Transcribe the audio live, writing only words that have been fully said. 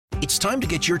It's time to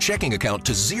get your checking account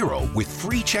to zero with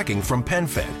free checking from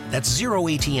PenFed. That's zero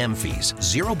ATM fees,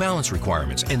 zero balance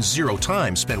requirements, and zero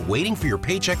time spent waiting for your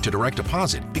paycheck to direct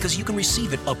deposit because you can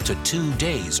receive it up to 2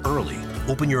 days early.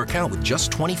 Open your account with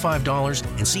just $25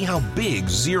 and see how big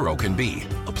zero can be.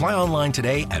 Apply online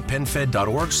today at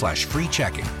PenFed.org/free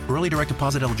checking. Early direct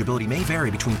deposit eligibility may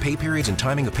vary between pay periods and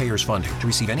timing of payer's funding. To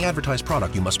receive any advertised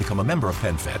product, you must become a member of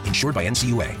PenFed, insured by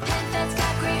NCUA. PenFed's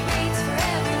got great rates for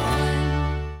everyone.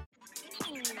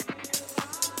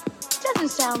 Doesn't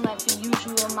sound like the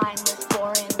usual mindless,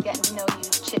 boring, getting to know you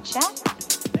chit-chat.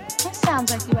 It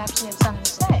sounds like you actually have something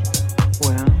to say.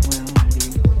 Well,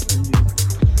 indeed.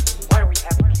 Why are we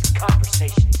having these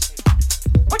conversations?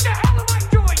 What the hell am I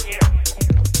doing here?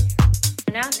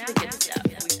 Now to the good stuff.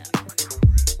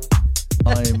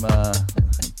 I'm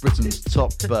Britain's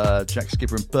top Jack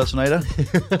Skipper impersonator.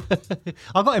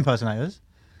 I've got impersonators.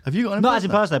 Have you got an Not as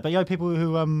impersonator? impersonator, but people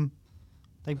who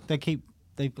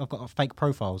I've got fake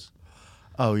profiles,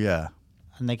 Oh yeah.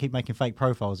 and they keep making fake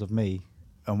profiles of me.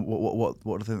 And what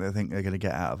do they think they're going to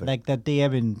get out of it? They're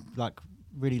DMing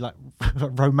really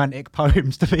romantic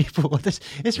poems to people.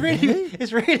 It's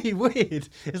really weird.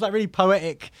 It's like really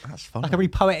poetic. That's fun. Like a really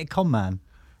poetic con man.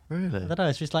 Really? I don't know.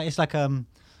 It's like I'm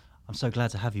so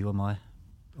glad to have you on my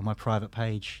private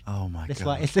page. Oh my It's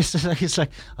god. like it's like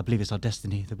I believe it's our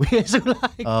destiny. It's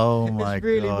like, Oh my it's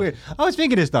really God. weird. I was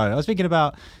thinking this though. I was thinking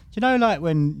about, do you know, like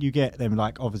when you get them,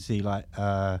 like obviously like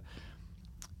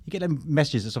you get them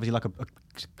messages that's obviously like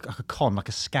a con, like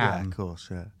a scam. Yeah, of course,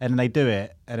 yeah. And then they do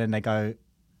it, and then they go,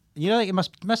 you know, it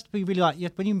must be really like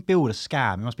when you build a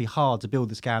scam, it must be hard to build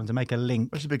the scam to make a link.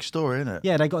 It's a big story, isn't it?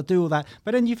 Yeah, they got to do all that.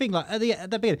 But then you think like at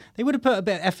the beginning, they would have put a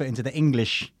bit of effort into the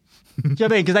English. Do you know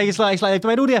what I mean? Because it's like they've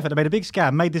made all the effort. They made a big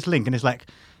scam, made this link, and it's like,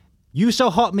 you so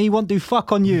hot, me want to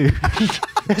fuck on you.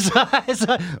 it's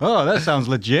like, oh, that sounds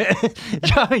legit. Do you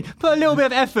know what I mean? Put a little bit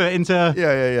of effort into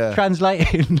Yeah.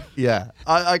 translating. Yeah.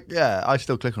 I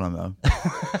still click on them though.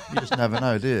 You just never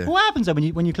know, do you? What happens then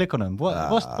when you click on them?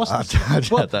 What's I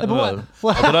don't know.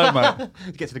 what- I don't know, mate.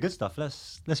 To get to the good stuff,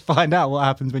 let's find out what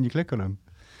happens when you click on them.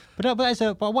 But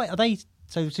what are they?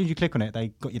 So as soon as you click on it, they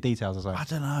got your details or something. I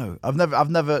don't know. I've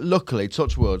never. Luckily,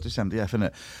 touch wood, it's MDF, isn't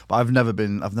it? But I've never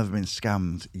been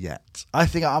scammed yet. I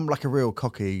think I'm like a real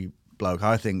cocky bloke.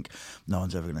 I think no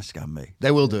one's ever going to scam me.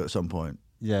 They will do it at some point.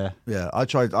 Yeah. Yeah, I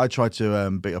tried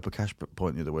to beat up a cash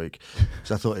point the other week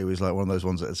because I thought he was like one of those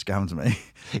ones that had scammed me.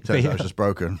 Turns out I was just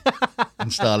broken,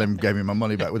 and Stalin gave me my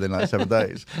money back within like 7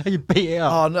 days. You beat it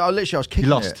up. Oh no! I was kicking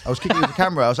lost. it. I was kicking it with the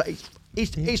camera. I was like,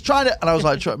 he's trying to, and I was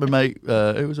like, my mate,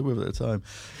 who was I with at the time?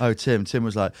 Oh, Tim. Tim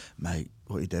was like, mate,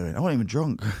 what are you doing? I wasn't even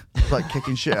drunk. I was like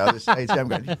kicking shit out of this ATM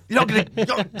going, you're not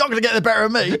gonna get the better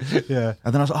of me. Yeah.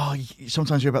 And then I was like,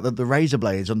 sometimes you're about the razor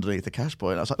blades underneath the cash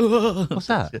point. I was like, ugh. What's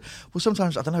that? Well,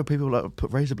 sometimes, I don't know, people like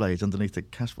put razor blades underneath the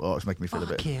cash point. Oh, it's making me feel a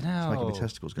bit, Fucking it's hell. making my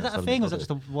testicles go Is that a suddenly thing, or is that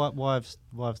body. just a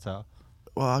wives' tale?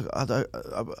 Well, I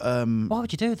don't, Why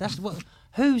would you do that?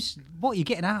 What are you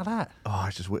getting out of that? oh,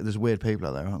 it's just, there's weird people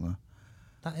out there, aren't there?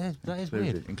 That is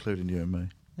weird. Including you and me.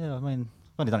 Yeah, I mean,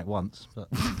 I've only done it once, but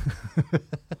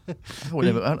I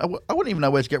wouldn't even know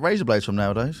where to get razor blades from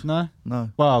nowadays. no. No.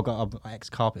 Well, I've got an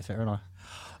ex-carpet fitter, haven't I?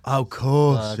 Oh, of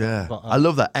course, yeah. I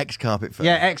love that ex-carpet fit.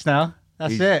 Yeah, ex now.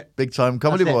 That's He's it. Big time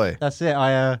comedy That's it. boy. That's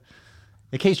it.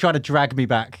 It keeps trying to drag me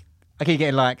back. I keep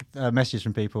getting like messages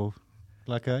from people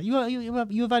like,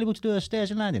 you available to do a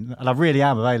stairs and landing? And I really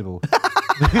am available.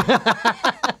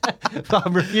 But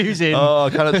I'm refusing. Oh, I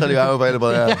cannot tell you how available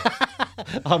I am.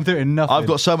 I'm doing nothing. I've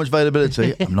got so much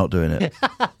availability, I'm not doing it.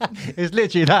 It's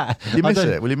literally that. Do you miss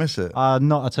it? Will you miss it?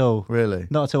 Not at all. Really?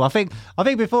 Not at all. I think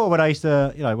before, when I used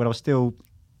to, when I was still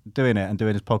doing it and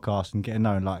doing this podcast and getting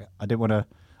known, like I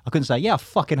couldn't say, yeah, I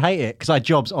fucking hate it, because I had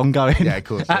jobs ongoing. Yeah, of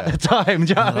course. At the time. Do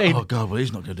you know what I mean? Oh God, well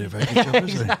he's not going to do a very good job,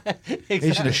 is he? Exactly.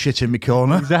 He should have shit in my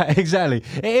corner. Exactly.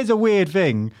 It is a weird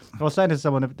thing. I was saying to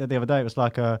someone the other day, it was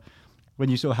like when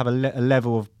you sort of have a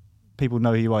level of people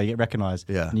know who you are, you get recognised.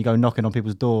 Yeah. And you go knocking on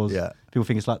people's doors. Yeah. People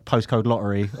think it's like postcode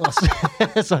lottery.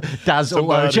 It's like Daz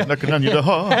Somebody's Auto. knocking on your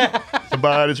door.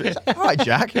 Somebody's... All right,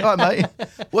 Jack. All right, mate.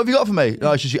 What have you got for me?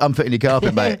 No, it's just I'm fitting your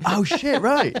carpet, mate. Oh, shit,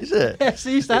 right. Is it? Yes,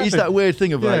 it used to It's happen. that weird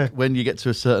thing of Yeah. like when you get to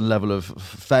a certain level of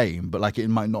fame, but like it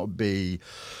might not be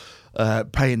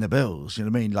paying the bills. You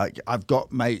know what I mean? Like I've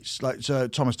got mates like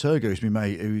Thomas Turgo, who's my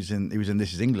mate, he was in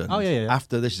This Is England. Oh, yeah.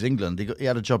 After This Is England, he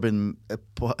had a job in a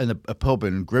pub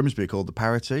in Grimsby called the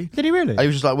Parity. Did he really? And he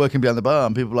was just like working behind the bar,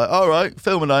 and people were like, "All right,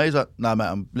 film a night." He's like, "Nah, mate,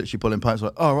 I'm literally pulling pints."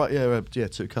 Like, "All right, yeah,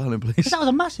 2 Carlin, please." That was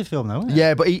a massive film, though, wasn't it?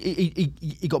 Yeah, but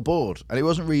he got bored, and he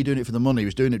wasn't really doing it for the money. He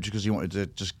was doing it just because he wanted to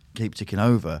just keep ticking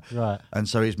over. Right. And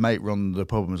so his mate run the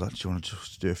pub and was like, do you want to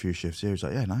just do a few shifts here? He was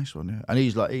like, yeah, nice one, yeah. And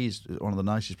he's one of the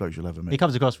nicest blokes you'll ever meet. He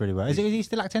comes across really well. Is he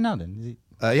still acting now then? Is he?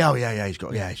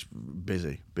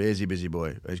 He's busy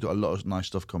boy. He's got a lot of nice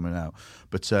stuff coming out.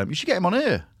 But you should get him on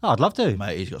here. Oh, I'd love to.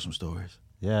 Mate, he's got some stories.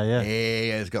 Yeah. He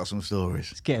has got some stories.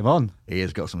 Let's get him on. He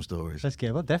has got some stories. Let's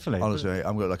get him on, definitely. Honestly,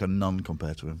 I'm got like a nun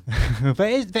compared to him. But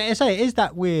it is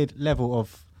that weird level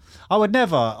of. I would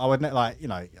never like,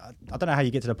 I don't know how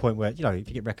you get to the point where, if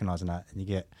you get recognised in that and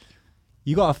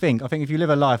you got to think. I think if you live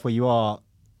a life where you are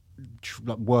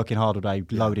like working hard all day,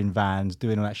 loading vans,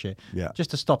 doing all that shit,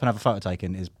 just to stop and have a photo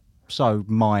taken is so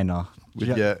minor. But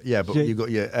you've got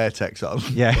your AirTechs on.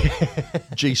 Yeah.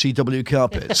 GCW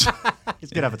carpets.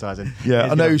 It's good advertising. Yeah,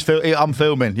 I know who's I'm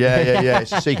filming. Yeah.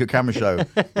 It's a secret camera show.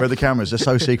 Where are the cameras? They're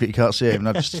so secret you can't see them.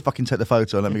 And I just fucking take the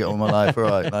photo and let me get on with my life. All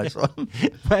right, nice one.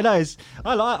 But no,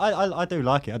 I do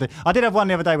like it. I did have one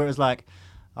the other day where it was like,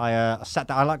 I sat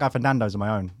down. I like going for Nando's on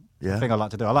my own. Yeah. The thing I like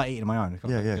to do. I like eating on my own.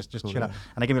 Yeah. Just Cool, chill out. yeah.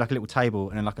 And they give me like a little table,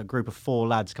 and then like a group of 4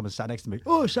 lads come and sat next to me.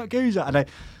 Oh, it's that geezer. And I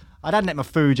hadn't ate my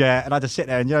food yet, and I had to sit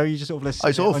there, and you just sort of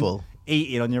It's awful.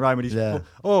 Eating on your own with these. Yeah.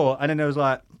 And then there was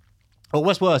like. Oh,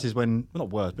 what's worse is not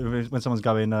worse, but when someone's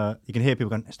going, you can hear people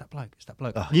going, it's that bloke.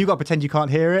 Oh, You got to pretend you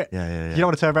can't hear it. Yeah. You don't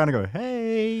want to turn around and go,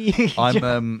 hey.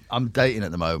 I'm dating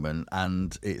at the moment,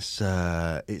 and it's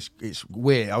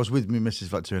weird. I was with my missus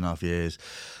for like 2.5 years,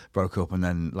 broke up, and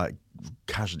then like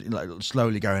casually, like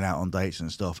slowly going out on dates and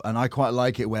stuff. And I quite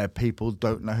like it where people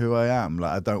don't know who I am.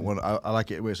 Like I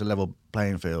like it where it's a level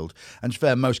playing field. And to be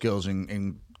fair, most girls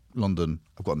in London,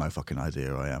 I've got no fucking idea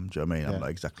who I am. Do you know what I mean? Yeah. I'm not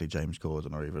exactly James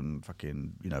Corden or even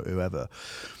fucking, whoever.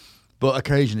 But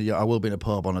occasionally, I will be in a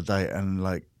pub on a date and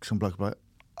like some bloke will be like,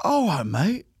 oh, right,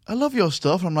 mate, I love your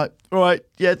stuff. I'm like, all right,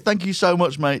 yeah, thank you so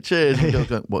much, mate. Cheers. And the girl's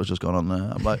going, what's just gone on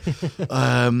there? I'm like,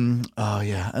 oh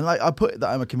yeah. And like, I put that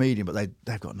I'm a comedian, but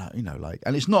they've got no,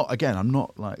 and it's not, again, I'm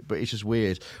not like, but it's just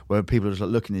weird where people are just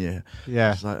like looking at you.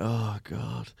 Yeah. It's like, oh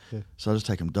God. Yeah. So I just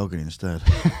take them dogging instead.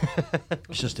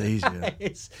 It's just easier.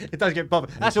 It does get bothered.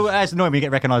 That's annoying when you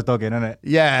get recognised dogging, isn't it?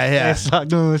 Yeah. It's like,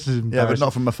 no, this is Yeah, but embarrassing.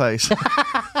 not from my face.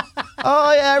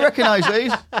 Oh yeah, I recognise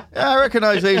these. Yeah, I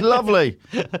recognise these. Lovely.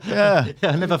 Yeah,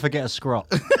 I'll never forget a scrot.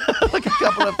 like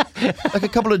a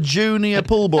couple of junior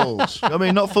pool balls. I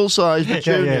mean, not full size, but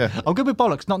junior. I'm good with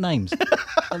bollocks, not names.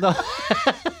 never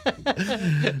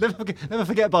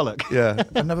forget bollock. Yeah,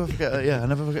 I never forget. I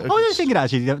never forget. I was just thinking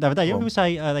actually the other day. You know, people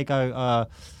say they go,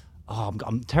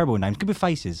 I'm terrible with names. Good with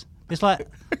faces. It's like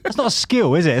that's not a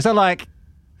skill, is it? It's not like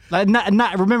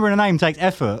remembering a name takes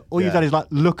effort. All you've done is like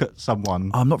look at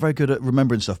someone. I'm not very good at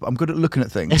remembering stuff, but I'm good at looking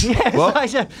at things. Yeah, What?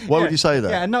 like, Why would you say that?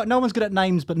 Yeah, no one's good at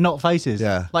names, but not faces.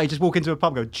 Yeah. Like you just walk into a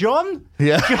pub, and go, John.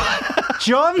 Yeah.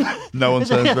 John. No one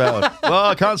turns around. Well,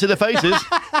 I can't see their faces.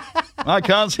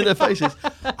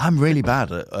 I'm really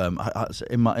bad at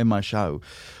in my show,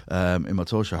 in my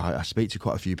talk show. I speak to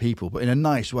quite a few people, but in a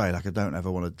nice way. Like I don't ever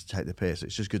want to take the piss.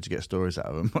 It's just good to get stories out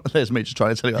of them. There's me just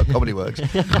trying to tell you how comedy works.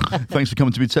 Thanks for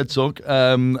coming to me TED Talk.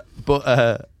 But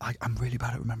I'm really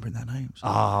bad at remembering their names.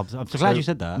 I'm so glad you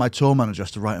said that. My tour manager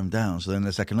has to write them down. So then in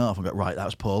the second half, I go, right, that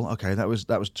was Paul. Okay, that was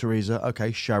Teresa.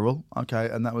 Okay, Cheryl. Okay,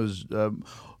 and that was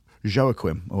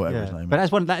Joachim or whatever his name But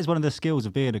is. that is one of the skills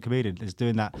of being a comedian, is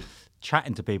doing that,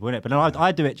 chatting to people, innit? But no,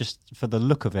 I do it just for the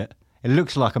look of it. It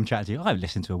looks like I'm chatting to you. I haven't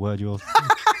listened to a word you're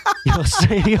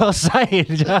saying. Do you know what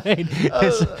I mean?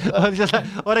 It's just like,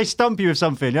 or they stump you with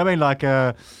something. You know what I mean? Like,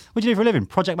 what do you do for a living?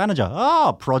 Project manager.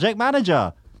 Project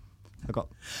manager.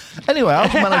 Anyway, I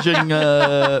was managing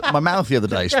my mouth the other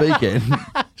day, speaking.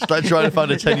 Just like trying to find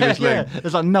a tenuous link.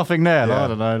 There's like nothing there. Yeah. Like, I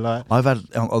don't know. Like, I've had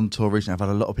on tour recently. I've had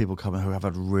a lot of people come in who have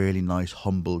had really nice,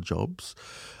 humble jobs.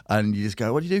 And you just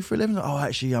go, what do you do for a living? Oh,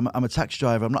 actually, I'm a taxi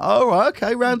driver. I'm like, oh, right,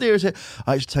 okay, round here is it?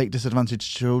 I just take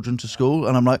disadvantaged children to school.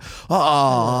 And I'm like,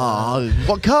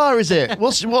 what car is it?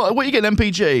 What are you getting,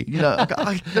 MPG? You know,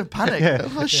 I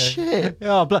panic. Shit.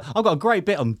 yeah, but I've got a great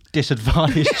bit on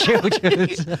disadvantaged children.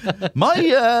 So I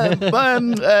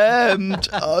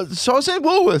was in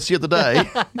Woolworths the other day.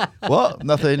 What?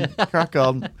 Nothing. Crack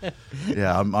on.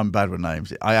 Yeah, I'm bad with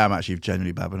names. I am actually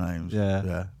genuinely bad with names.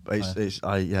 Yeah. But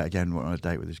again, went on a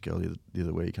date with this girl the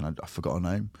other week, and I forgot her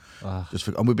name.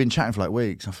 And we've been chatting for like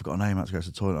weeks. I forgot her name. I had to go to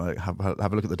the toilet. Like, have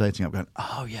a look at the dating app. Going,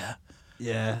 oh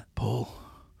yeah, Paul.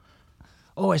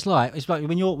 Oh, it's like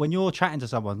when you're chatting to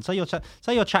someone. Say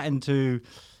you're chatting to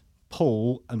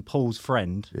Paul and Paul's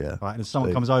friend. Yeah. Right, and someone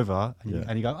Steve. comes over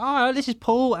and you go, oh, this is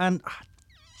Paul, and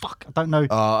fuck, I don't know.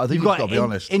 I think you've got to be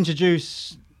honest.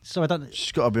 Introduce. So I don't.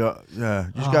 Just got to be,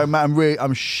 Just go, Matt.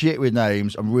 I'm shit with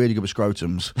names. I'm really good with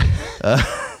scrotums.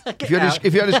 If you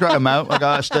had a scrotum out, I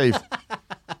go, Steve.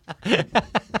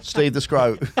 Steve the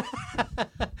Scroat.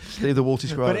 Steve the Warty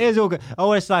Scroat. But it is all good.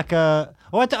 Oh, it's like I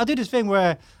do this thing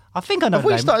where I think I know. Have the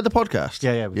we name. started the podcast?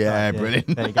 Yeah, we Yeah, started,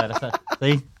 brilliant. There you go. That's it.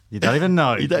 See, you don't even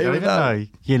know. You don't even know.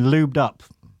 You're lubed up.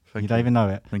 Thank you don't you. even know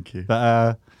it. Thank you.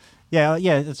 But yeah.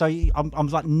 So I'm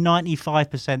like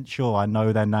 95% sure I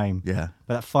know their name. Yeah.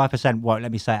 But that 5% won't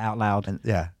let me say it out loud.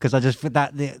 Yeah. Because I just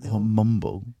that Or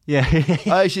mumble. yeah.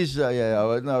 Oh, she's no,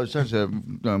 I was trying to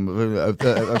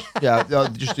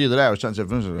just the other day I was trying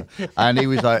to and he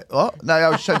was like, what? No, I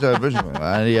was trying to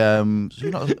and he so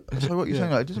you're not so what you're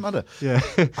saying, like, it doesn't matter. Yeah.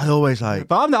 I always like,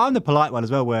 But I'm the polite one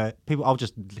as well, where I'll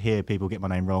just hear people get my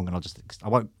name wrong, and I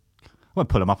won't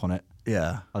pull them up on it.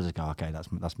 yeah. I'll just go, okay,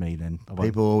 that's me then. I won't.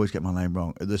 People always get my name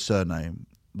wrong. The surname,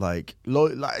 like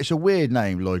Lloyd, like it's a weird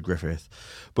name, Lloyd Griffith,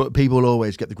 but people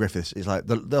always get the Griffiths. It's like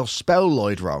they'll spell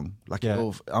Lloyd wrong. Like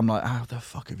I'm like, how the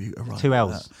fuck have you arrived? 2 at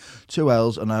L's. that? 2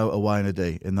 L's, a O, a Y, and a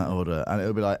D in that order, and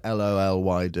it'll be like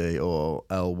LOLYD or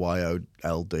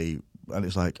LYOLD, and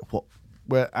it's like what?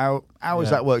 Where how has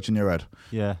that worked in your head?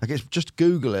 Yeah. Like it's just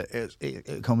Google it.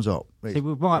 It comes up. See,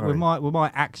 with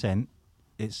my accent,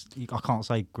 I can't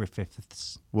say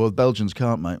Griffiths. Well, Belgians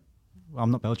can't, mate.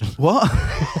 I'm not Belgian. What?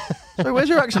 So where's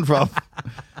your accent from?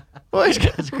 What is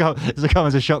It's come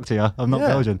as a shock to you. I'm not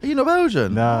Belgian. Are you not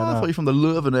Belgian? No, I no. thought you're from the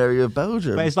Leuven area of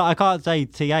Belgium. But it's like I can't say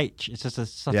TH. It's just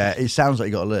It sounds like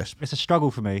you got a lisp. it's a struggle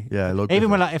for me. Yeah, Lord Even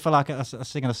Griffith. when if I'm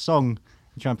singing a song,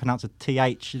 and try and pronounce a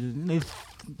TH. You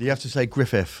have to say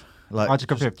Griffith. Like, I just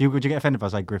Griffith. Would you get offended if I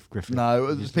say Griffith? no,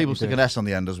 You just people let me stick do an it. S on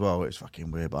the end as well. It's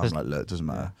fucking weird, but I'm like, look, it doesn't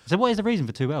matter. So what is the reason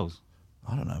for 2 L's?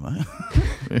 I don't know,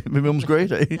 mate. My mum's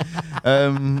greedy.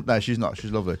 No, she's not.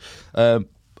 She's lovely.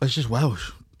 It's just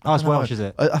Welsh. Oh, it's I don't know. Welsh, is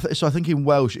it? So I think in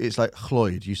Welsh it's like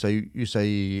Lloyd. You say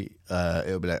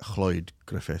it'll be like Lloyd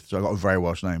Griffith. So I got a very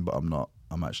Welsh name, but I'm not.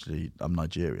 I'm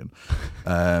Nigerian.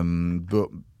 But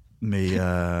me,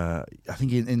 I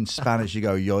think in Spanish you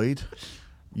go Lloyd.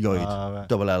 Right.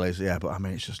 Double L is, yeah, but I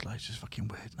mean it's just fucking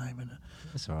weird name, isn't it?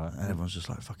 That's all right. And everyone's just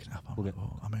like fucking up. We'll get-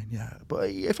 I mean, yeah. But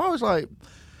if I was like,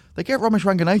 they get Ramesh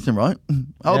Ranganathan right.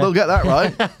 Oh, Yeah. they'll get that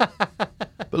right.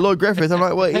 But Lloyd Griffith, I'm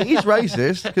like, well, it is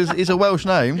racist because it's a Welsh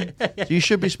name. So you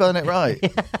should be spelling it right.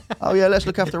 Oh, yeah, let's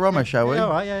look after Ramesh, shall we? Yeah,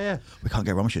 all right, yeah. We can't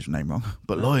get Ramesh's name wrong.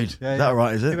 But Lloyd, Yeah, is that yeah. all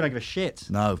right, is People it? don't give a shit.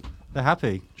 No. They're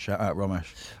happy. Shout out Ramesh.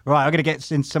 Right, I'm going to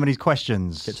get into some of these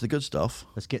questions. Get to the good stuff.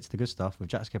 Let's get to the good stuff with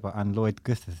Jack Skipper and Lloyd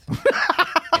Griffith.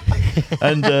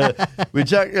 And with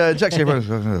Jack Skipper,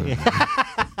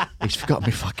 he's forgotten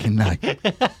me fucking name.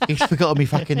 He's forgotten me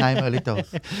fucking name early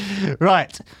doors.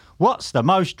 Right, what's the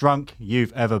most drunk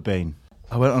you've ever been?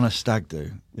 I went on a stag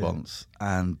do once,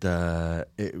 and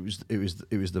it was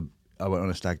the I went on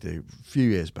a stag do a few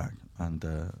years back, and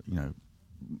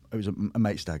it was a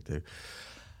mate stag do,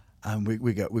 and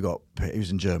we got it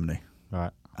was in Germany,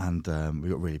 Right. and we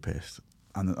got really pissed,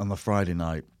 and on the Friday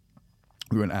night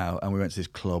we went out and we went to this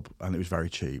club, and it was very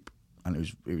cheap, and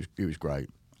it was great,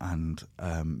 and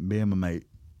me and my mate,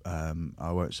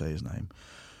 I won't say his name,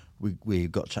 we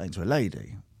got chatting to a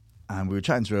lady. And we were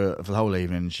chatting to her for the whole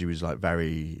evening. She was like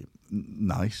very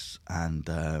nice,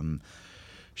 and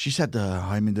she said,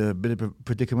 "I'm in a bit of a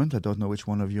predicament. I don't know which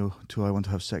one of you two I want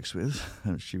to have sex with."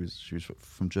 And she was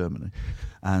from Germany,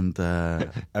 and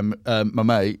my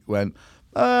mate went,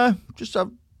 "Just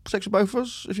have sex with both of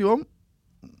us if you want."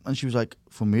 And she was like,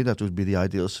 "For me, that would be the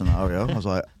ideal scenario." I was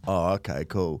like, "Oh, okay,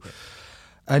 cool."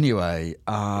 Anyway,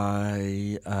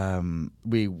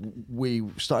 we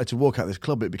started to walk out this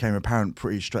club. It became apparent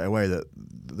pretty straight away that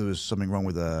there was something wrong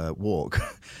with the walk,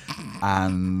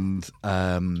 and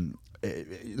there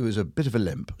was a bit of a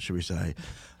limp, should we say?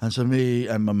 And so me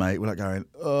and my mate were like going,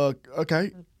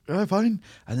 "Okay, fine."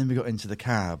 And then we got into the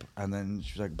cab, and then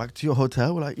she was like, "Back to your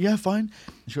hotel." We're like, "Yeah, fine."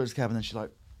 And she got into the cab, and then she like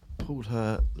pulled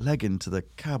her leg into the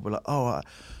cab. We're like, "Oh,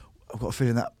 I've got a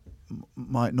feeling that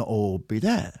might not all be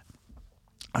there."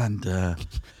 And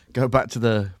go back to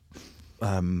the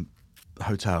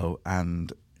hotel,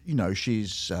 and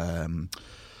she's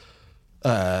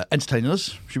entertaining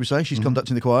us. Should we say she's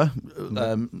conducting the choir?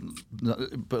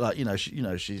 But like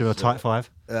she's Do a tight five.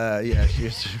 Yeah,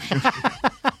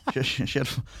 she had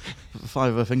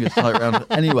 5 of her fingers tight around.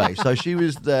 Anyway, so she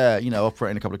was there,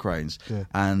 operating a couple of cranes,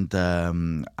 and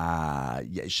and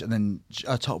then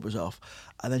her top was off,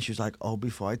 and then she was like, "Oh,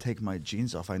 before I take my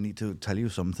jeans off, I need to tell you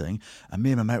something." And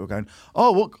me and my mate were going,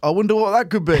 "Oh, I wonder what that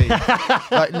could be,"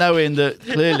 like knowing that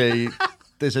clearly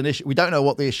there's an issue. We don't know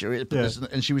what the issue is, but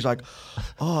and she was like,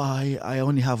 "Oh, I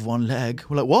only have one leg."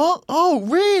 We're like, "What? Oh,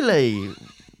 really?"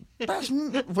 How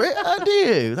do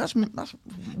you? That's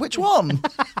which one?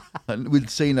 And we'd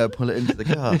seen her pull it into the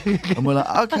car, and we're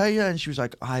like, okay, yeah. And she was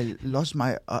like, I lost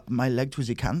my leg to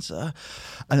the cancer,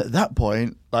 and at that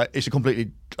point, like, it's a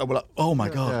completely. We're like, oh my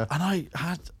god! Yeah. And I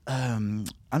had an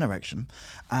erection.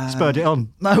 And Spurred it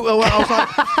on. No, well, I was like,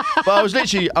 but I was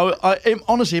literally,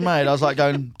 honestly, mate, I was like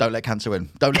going, don't let cancer win,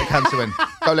 don't let cancer win,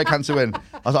 don't let cancer win.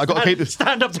 I was like, I got to keep this.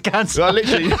 Stand up to cancer. I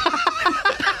literally.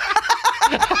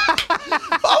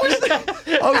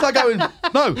 I was like going, no,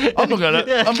 I'm not going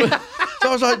to. So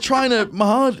I was like trying my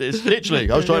hardest, literally.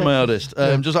 I was trying my hardest.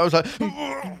 Just I was like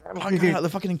going out the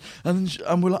fucking thing.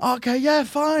 And we're like, okay, yeah,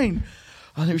 fine.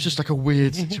 And it was just like a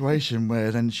weird situation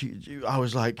where then I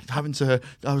was like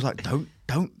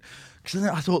don't. Because then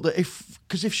I thought that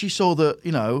if she saw that,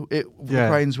 the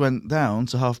cranes went down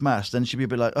to half mast, then she'd be a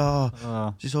bit like,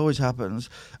 this always happens.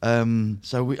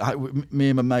 So me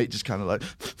and my mate just kind of like,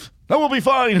 no, we'll be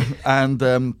fine.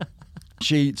 And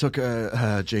she took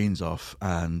her jeans off,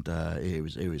 and there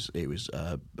was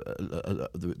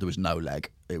no leg.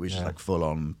 It was just like full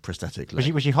on prosthetic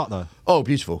leg. Was she hot though? Oh,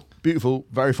 beautiful,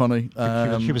 very funny.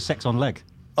 She was sex on leg.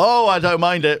 Oh, I don't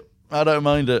mind it. I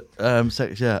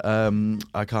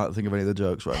can't think of any of the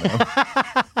jokes right now.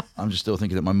 I'm just still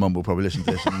thinking that my mum will probably listen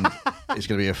to this, and it's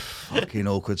going to be a fucking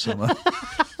awkward summer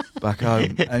back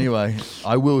home. Anyway,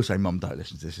 I will say, Mum, don't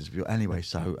listen to this. Anyway,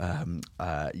 so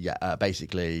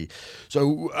basically,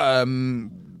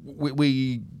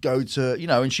 we go to,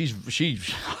 and she's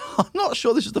I'm not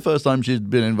sure this is the first time she's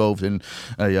been involved in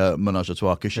a menage a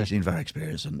trois, because she seemed very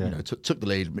experienced and took the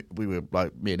lead. We were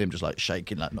like, me and him just like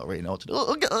shaking, like not really know what to do.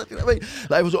 Oh, God, you know what I mean?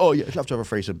 Like, it was, oh yeah, you have to have a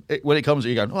threesome. When it comes to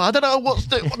you going, I don't know what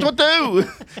do I do? Do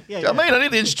you know what I mean? I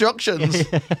need the instructions.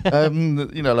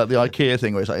 Like the IKEA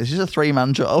thing where it's like, this is a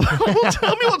 3-man job.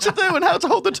 Tell me what to do and how to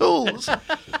hold the tools.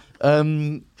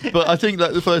 But I think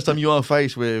like the first time you are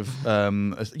faced with,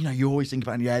 you always think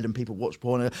about it in your head and people watch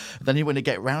porn. And then when you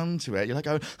get round to it, you're like,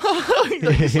 you're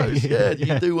so scared.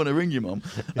 You do want to ring your mum.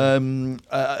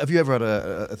 Have you ever had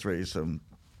a threesome?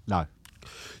 No.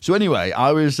 So anyway,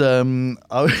 I was. My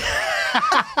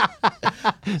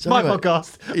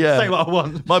podcast. Yeah. Say what I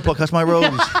want. My podcast, my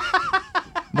rules.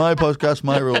 My podcast,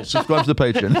 my rules. Subscribe to the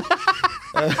Patreon.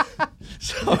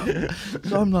 So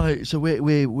I'm like, so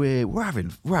we're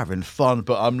having fun,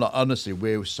 but I'm like, honestly,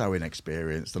 we were so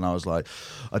inexperienced, and I was like,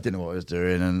 I didn't know what I was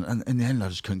doing, and in the end, I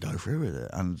just couldn't go through with it.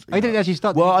 And I didn't actually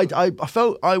start. Well, I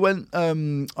felt I went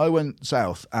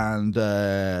south and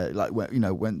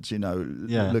went to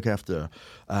look after her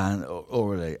and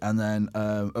orally, and then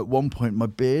at one point my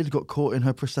beard got caught in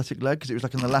her prosthetic leg because it was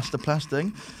like an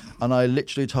elastoplasting, and I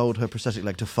literally told her prosthetic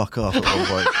leg to fuck off at one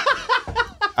point,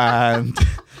 and.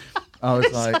 I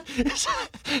was like,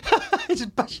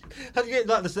 how do you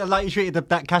get like you treated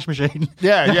that cash machine?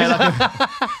 Yeah.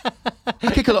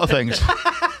 I kick a lot of things.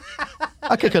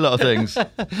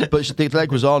 But the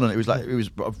leg was on, and it was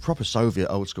a proper Soviet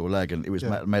old school leg, and it was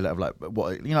made out of like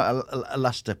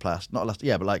elastoplast, not elastic,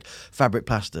 but like fabric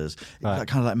plasters. It was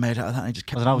kind of like made out of that. And it just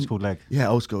kept an old school leg. Yeah,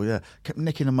 old school. Yeah, kept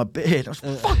nicking on my beard. I was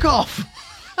fuck off.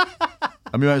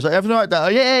 I mean, I was like, everything like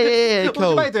that. Yeah,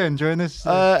 cool. What were they doing during this?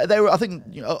 They were, I think,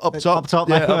 up top. Up top,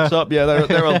 yeah, up top. Yeah,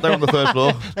 they're on the third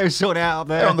floor. They were sorting it out up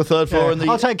there. They're on the third floor.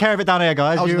 I'll take care of it down here,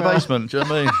 guys. I was in the basement. Do you know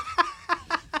what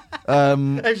I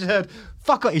mean? They just heard,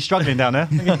 fuck off, he's struggling down there.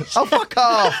 Oh, fuck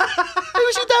off. Who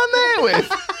was he down there with?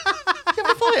 You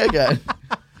have a fight again?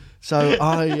 So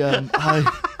I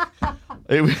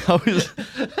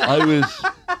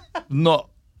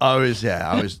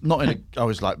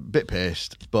was like a bit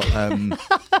pissed, but how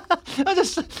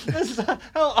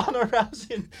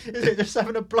unarousing is it just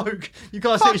having a bloke? You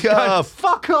guys fuck off.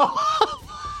 Fuck off.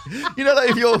 You know that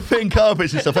if you're thin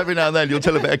carpets and stuff, every now and then you'll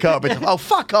tell a bit of carpet, oh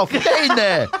fuck off, get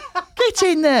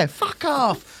in there, fuck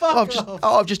off.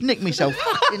 I've just nicked myself,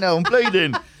 I'm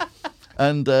bleeding.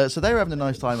 And so they were having a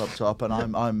nice time up top, and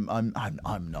I'm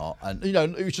not. And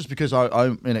it was just because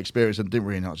I'm inexperienced and didn't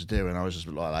really know what to do, and I was just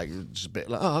just a bit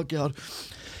like, oh god.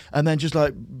 And then just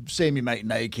like seeing me mate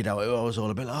naked, I was all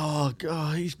a bit like, oh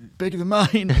god, he's bigger than mine.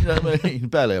 You know what I mean?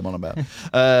 Belly, I'm on about.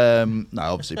 No,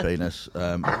 obviously penis.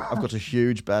 I've got a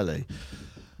huge belly.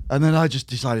 And then I just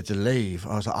decided to leave.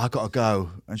 I was like, I gotta go.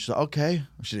 And she's like, okay.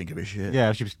 She didn't give a shit.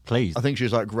 Yeah, she was pleased. I think she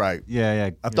was like, great.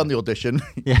 Yeah. I've done the audition.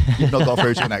 Yeah. You've not got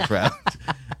through to the next round.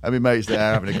 And my mate's there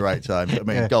having a great time. I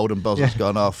mean, golden buzzer's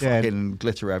gone off, fucking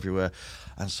glitter everywhere.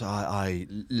 And so I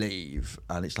leave,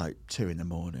 and it's like 2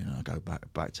 a.m, and I go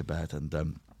back to bed. And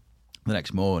the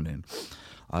next morning,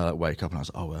 I wake up and I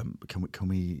was like, oh, can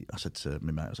we? I said to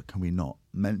my mate, I was like, can we not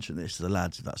mention this to the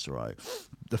lads if that's all right?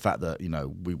 The fact that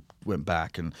we went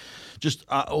back and just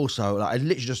also like I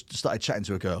literally just started chatting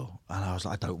to a girl and I was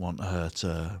like, I don't want her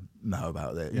to know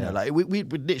about it. You know, like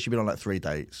we'd literally been on like 3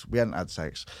 dates. We hadn't had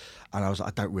sex, and I was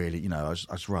like, I don't really, I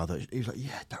just rather. He was like,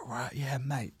 yeah, don't worry, yeah,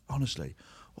 mate. Honestly,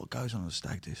 what goes on at the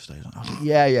stag do stays on. I was like,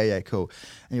 yeah, cool.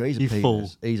 Anyway, he's a penis. Fool.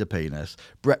 He's a penis.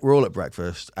 We're all at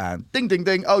breakfast, and ding, ding,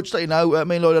 ding. Oh, just to let you know,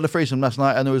 me and Lloyd had a threesome last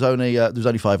night, and there was only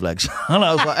 5 legs. And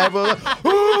I was like, everyone, was like,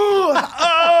 ooh,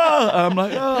 ah! I'm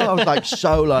like, oh, I was like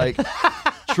so like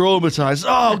traumatized.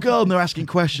 Oh god, and they're asking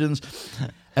questions.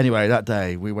 Anyway, that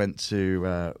day we went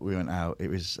out. It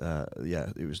was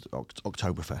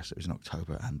Oktoberfest. It was in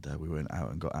October, and we went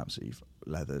out and got absolutely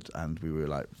leathered, and we were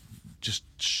like just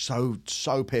so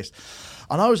pissed.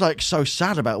 And I was like so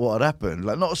sad about what had happened.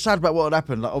 Like not sad about what had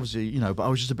happened, like obviously, but I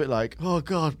was just a bit like, oh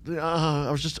god, I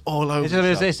was just all over.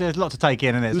 There's a lot to take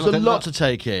in, and there was a lot to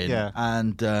take in. Yeah.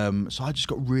 And so I just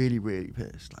got really, really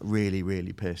pissed, like really,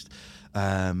 really pissed.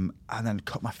 And then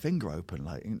cut my finger open.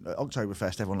 Like in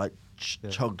Oktoberfest, everyone like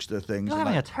chugs the things. You're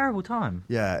having a terrible time.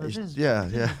 Yeah,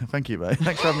 yeah. Thank you, mate.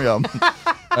 Thanks for having me on.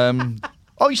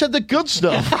 Oh, you said the good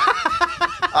stuff.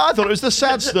 I thought it was the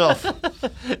sad stuff.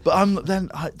 But so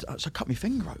I cut my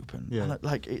finger open. Yeah. And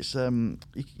like it's you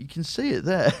can see it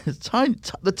there. It's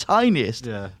the tiniest.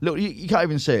 Yeah. Look, you can't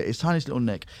even see it. It's tiniest little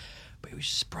nick. But it was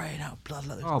spraying out blood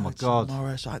like oh my god!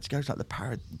 Tomorrow, so I had to go to like the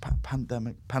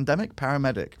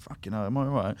paramedic. Fucking hell, am I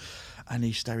right? And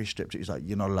he stripped it. He's like,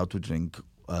 "You're not allowed to drink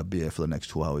beer for the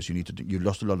next 2 hours. You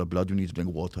lost a lot of blood. You need to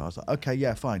drink water." I was like, "Okay,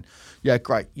 yeah, fine, yeah,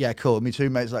 great, yeah, cool." Me too,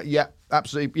 mate's like, "Yeah,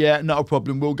 absolutely, yeah, not a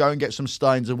problem. We'll go and get some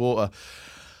steins of water."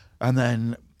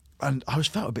 And I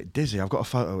felt a bit dizzy. I've got a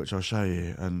photo which I'll show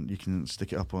you, and you can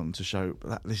stick it up on to show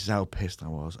that this is how pissed I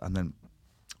was. And then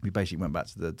we basically went back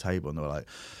to the table, and they were like,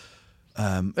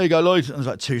 here you go, Lloyd. And there's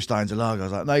like 2 steins of lager. I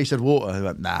was like, no, you said water. He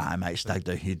went, nah, mate, stag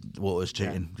do. Water's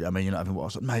cheating. Yeah. I mean, you're not having water. I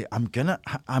was like, mate,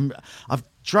 I've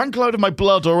drank a load of my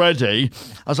blood already.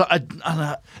 I was like,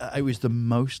 it was the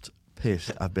most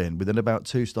pissed I've been. Within about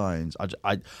 2 steins, I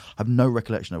have no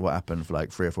recollection of what happened for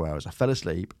like 3 or 4 hours. I fell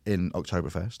asleep in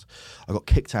Oktoberfest. I got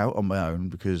kicked out on my own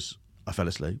because I fell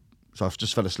asleep. So I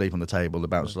just fell asleep on the table. The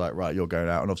bouncer was like, right, you're going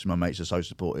out. And obviously my mates are so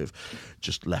supportive,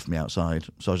 just left me outside.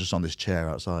 So I was just on this chair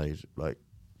outside, like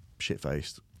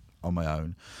shit-faced on my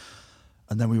own.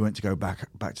 And then we went to go back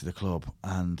to the club.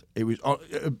 And it was,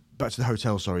 back to the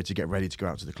hotel, sorry, to get ready to go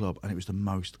out to the club. And it was the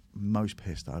most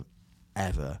pissed I've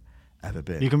ever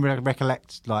been. You can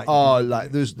recollect, like... Oh,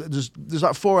 like, there's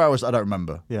like 4 hours that I don't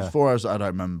remember. Yeah. There's 4 hours that I don't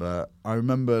remember. I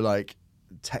remember, like,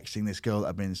 texting this girl that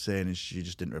I've been seeing and she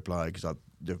just didn't reply because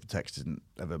the text didn't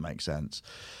ever make sense,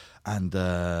 and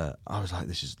I was like,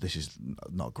 this is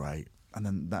not great. And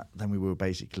then we were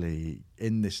basically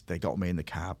in this. They got me in the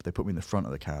cab. They put me in the front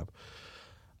of the cab,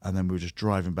 and then we were just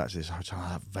driving back to this hotel. I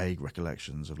have vague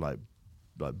recollections of like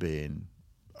being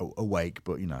awake,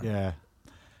 but Yeah.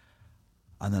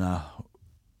 And then I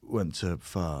went to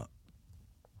fart,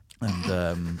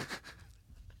 and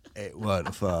it weren't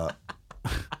a fart.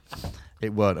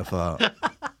 It weren't a fart.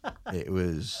 It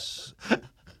was.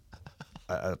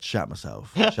 I shat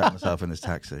myself in this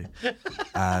taxi,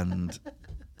 and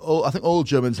I think all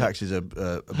German taxis are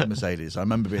Mercedes. I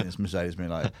remember being in this Mercedes, being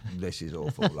like, "This is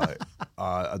awful." Like,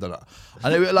 I don't know.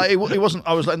 And it wasn't.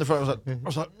 I was like in the front. I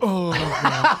was like,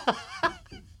 "Oh."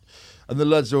 And the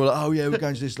lads are all like, "Oh yeah, we're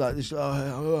going to this like this."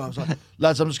 I was like,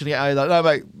 "Lads, I'm just going to get out of there." No,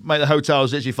 mate, the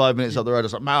hotel's literally 5 minutes up the road. I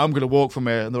was like, "Mate, I'm going to walk from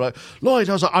here." And they're like, "Lloyd,"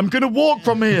 I was like, "I'm going to walk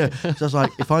from here." So I was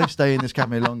like, if I stay in this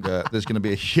cab any longer, there's going to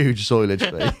be a huge soilage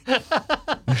fee.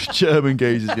 German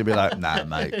geezer's going to be like, "Nah,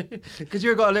 mate," because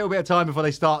you've got a little bit of time before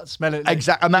they start smelling.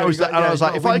 Exactly, and that was. And I was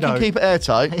like, if I can keep it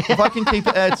airtight,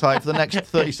 for the next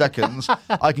 30 seconds,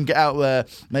 I can get out there,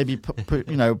 maybe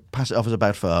pass it off as a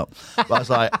bad fart. But I was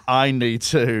like, I need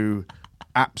to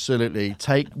absolutely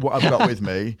take what I've got with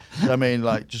me. I mean,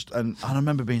 like, just and I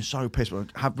remember being so pissed. I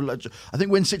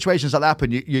think when situations like that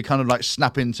happen, you kind of like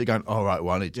snap into going, "All right,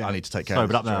 well, I need to take care of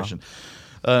the situation."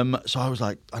 So I was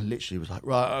like, I literally was like,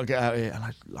 right, I'll get out here, and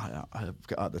I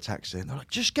get out of the taxi, and they're like,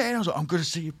 just get in. I was like, I'm going to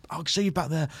see you. I'll see you back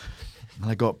there. And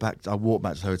I walked back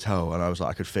to the hotel, and I was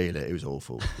like, I could feel it. It was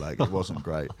awful. Like, it wasn't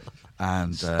great.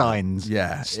 And Steins,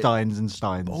 yeah, Steins and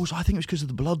Steins. But also, I think it was because of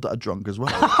the blood that I drunk as well.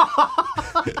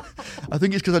 I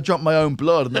think it's because I drank my own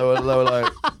blood, and they were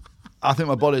like, I think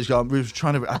my body's gone. We were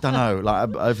trying to. I don't know. Like,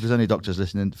 if there's any doctors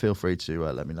listening, feel free to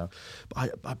let me know.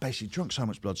 But I basically drunk so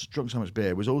much blood, drunk so much beer.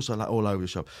 It was also like all over the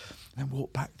shop. And then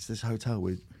walked back to this hotel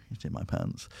with it's in my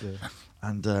pants,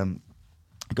 and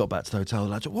I got back to the hotel. The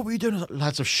lads, what were you doing? I was like,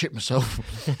 lads, I've shit myself.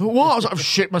 What? I was like, I've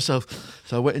shit myself.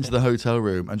 So I went into the hotel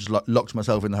room and just like locked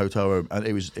myself in the hotel room, and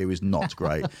it was not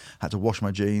great. Had to wash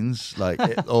my jeans. Like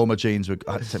all my jeans were.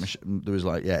 I had to take my. There was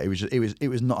like it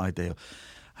was not ideal.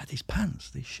 I had these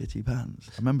pants, these shitty pants.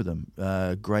 I remember them,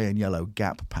 grey and yellow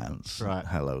Gap pants. Right.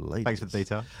 Hello, ladies. Thanks for the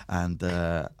detail. And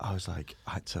I was like,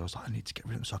 I need to get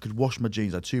rid of them so I could wash my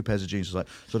jeans. I had 2 pairs of jeans. So I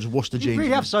just washed the jeans. You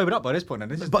really have sobered up by this point,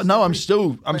 then. But no, I'm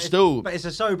still. But it's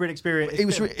a sobering experience. It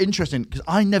was really interesting because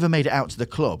I never made it out to the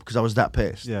club because I was that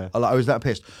pissed. Yeah. I was that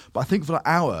pissed. But I think for an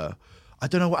hour, I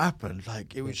don't know what happened.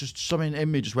 Like it was just something in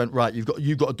me just went right. You've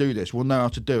got to do this. We'll know how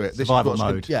to do it. Survival this is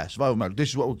mode. Survival mode. This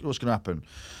is what's going to happen.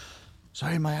 So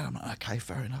in my head, I'm like, okay,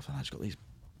 fair enough. And I just got these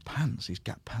pants, these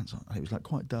Gap pants on. And it was like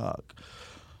quite dark.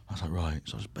 I was like, right.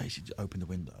 So I just basically opened the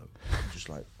window, and just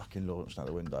like fucking launched out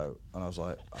the window. And I was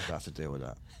like, I have to deal with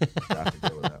that. I have to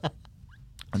deal with that.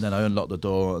 And then I unlocked the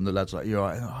door, and the lad's like, "You're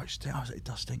right." And I was like, "It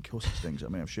does stink. Of course it stinks. I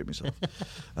mean, I've shit myself."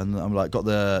 And I'm like,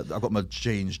 I've got my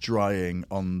jeans drying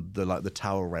on the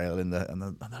towel rail and they're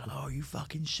like, "Oh, you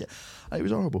fucking shit!" And it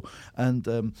was horrible.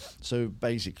 And so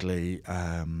basically,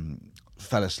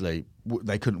 fell asleep.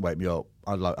 They couldn't wake me up.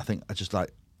 I think I just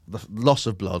like the loss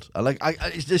of blood.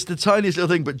 It's just the tiniest little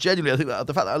thing, but genuinely, I think that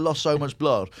the fact that I lost so much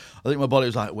blood, I think my body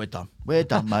was like, we're done,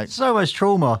 mate. So much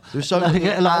trauma. There's so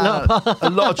a lot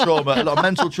of trauma, a lot of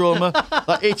mental trauma.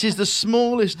 Like it is the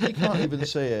smallest. You can't even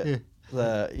see it.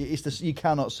 There, you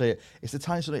cannot see it. It's the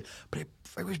tiniest little, but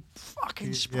it was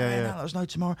fucking spraying out. There was no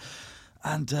tomorrow.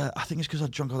 And I think it's because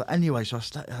I'd drunk all that anyway. So I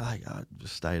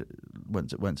just stayed, went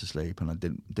to sleep, and I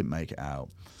didn't make it out.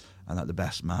 And like the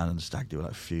best man and the stag do were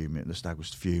like fuming. The stag was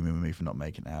fuming with me for not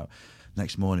making it out.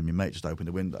 Next morning, my mate just opened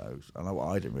the windows, and what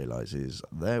I didn't realise is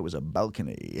there was a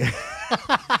balcony.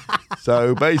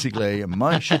 So basically,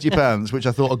 my shitty pants, which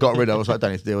I thought I got rid of, I was like, I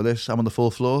don't need to deal with this. I'm on the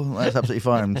 4th floor. That's absolutely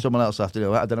fine. Someone else will have to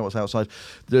deal with that. I don't know what's outside.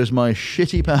 There's my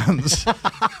shitty pants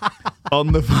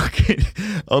on the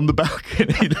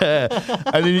balcony there.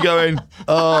 And then you're going,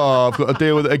 oh, I've got to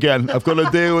deal with it again.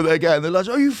 They're like,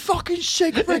 oh, you fucking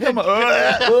sick prick. I'm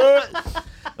like,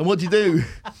 and what do you do?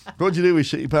 What do you do with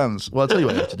shitty pants? Well, I'll tell you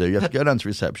what you have to do. You have to go down to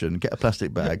reception, get a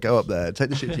plastic bag, go up there, take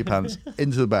the shitty pants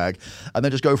into the bag, and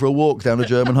then just go for a walk down the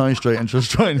German high street and just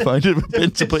try and find a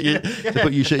bin to put your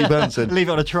shitty pants in. Leave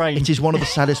it on a train. It is one of the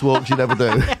saddest walks you'd ever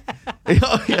do.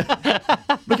 Oh,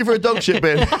 yeah. Looking for a dog shit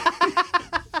bin.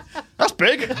 That's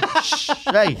big.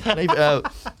 Hey, leave it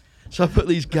out. So I put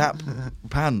these Gap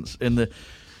pants in the.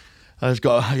 I just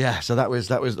got So that was.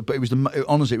 But it was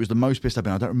honestly, it was the most pissed I've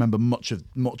been. I don't remember much of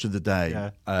the day.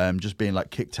 Yeah. Just being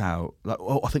like kicked out. Like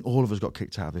I think all of us got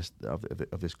kicked out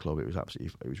of this club. It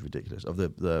was ridiculous. Of the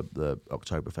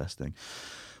Oktoberfest thing.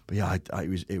 But yeah,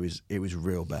 it was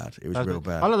real bad. It was real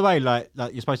bad. I love the way like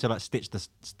you're supposed to like stitch the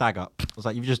stag up. It's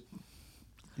like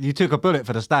you took a bullet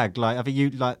for the stag. Like I think you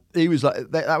like. He was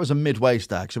like that was a midway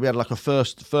stag. So we had like a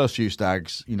first few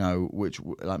stags, you know, which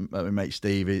like my mate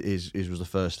Steve was the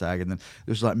first stag, and then it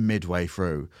was like midway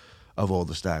through of all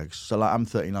the stags. So like I'm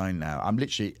 39 now. I'm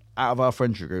literally out of our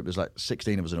friendship group. There's like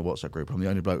 16 of us in a WhatsApp group. I'm the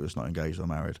only bloke that's not engaged or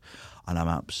married, and I'm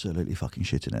absolutely fucking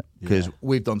shitting it because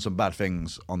we've done some bad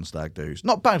things on stag do's.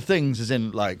 Not bad things as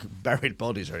in like buried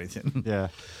bodies or anything. Yeah.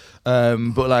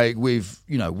 But like we've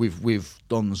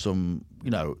done some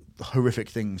horrific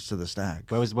things to the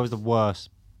stag. Where was the worst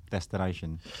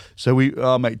destination? So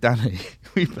our mate Danny,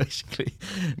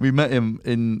 we met him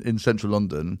in central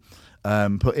London,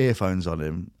 put earphones on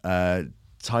him,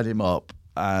 tied him up,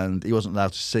 and he wasn't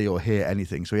allowed to see or hear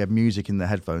anything. So he had music in the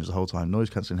headphones the whole time, noise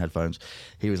cancelling headphones.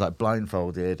 He was like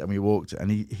blindfolded, and we walked.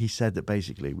 And he said that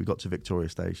basically we got to Victoria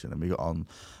Station and we got on.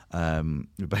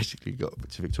 We basically got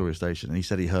to Victoria Station, and he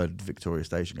said he heard Victoria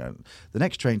Station going, the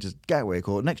next train to Gatwick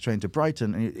or next train to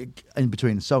Brighton, and in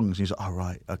between songs. And he's like, oh,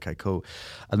 right, okay, cool.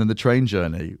 And then the train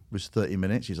journey was 30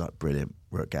 minutes. He's like, brilliant,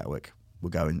 we're at Gatwick. We're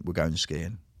going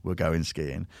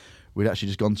skiing. We'd actually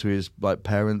just gone to his like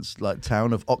parents' like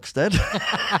town of Oxted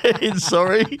in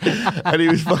Surrey, and he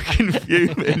was fucking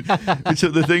fuming. We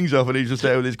took the things off, and he was just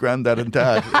there with his granddad and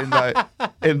dad in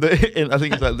I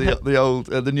think it's like the old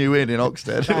the new inn in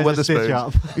Oxted,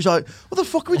 Wetherspoons. He's like, what the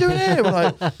fuck are we doing here? We're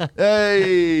like,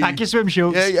 hey, pack your swim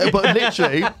shorts. Yeah. But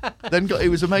literally, it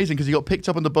was amazing because he got picked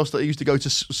up on the bus that he used to go to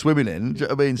swimming in. Do you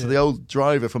know what I mean? So the old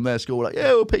driver from their school, like,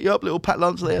 yeah, we'll pick you up, little pat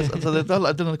lunch there. So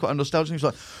I didn't quite understand. He was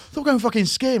like, I thought we're going fucking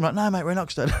skiing. I'm like, no, mate, we're in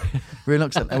Oxted.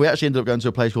 And we actually ended up going to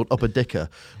a place called Upper Dicker,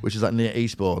 which is like near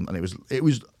Eastbourne, and it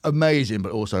was amazing,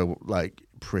 but also like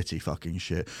pretty fucking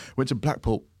shit. Went to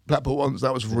Blackpool once.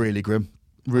 That was really grim,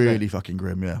 fucking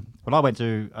grim. Yeah. Well, I went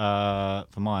to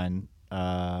for mine.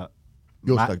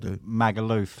 Your stag do?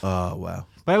 Magaluf. Oh, wow.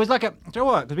 But it was like do you know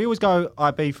what? Because we always go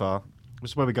Ibiza,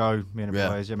 which is where we go, me and the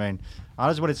boys. You know what I mean, I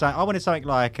just wanted something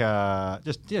like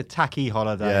just tacky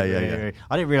holiday. Yeah.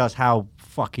 I didn't realize how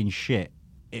fucking shit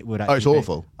it would actually. Oh, it's be.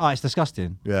 awful. Oh, it's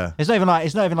disgusting. Yeah. It's not even like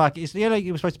it's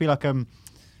it was supposed to be like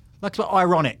sort of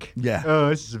ironic. Yeah. Oh,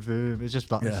 this is it's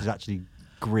just like this is actually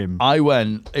grim.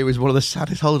 It was one of the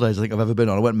saddest holidays I think I've ever been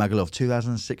on. I went Magaluf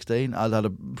 2016. I'd had a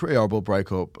pretty horrible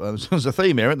breakup. So there's a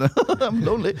theme here, isn't there? I'm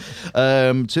lonely.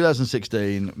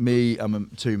 2016, me and my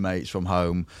two mates from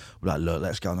home were like, look,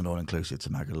 let's go on an all-inclusive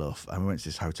to Magaluf. And we went to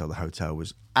this hotel. The hotel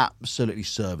was absolutely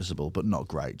serviceable, but not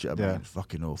great. Do you know what I mean?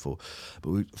 Fucking awful.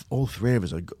 But all three of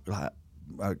us had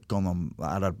gone on,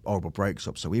 had horrible breaks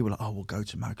up. So we were like, oh, we'll go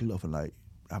to Magaluf and like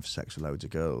have sex with loads of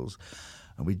girls.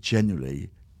 And we genuinely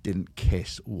didn't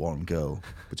kiss one girl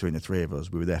between the three of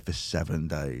us. We were there for 7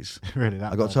 days. Really,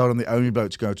 that I got bad? told I'm the only bloke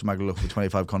to go to Magaluf with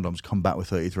 25 condoms, come back with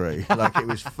 33. Like, it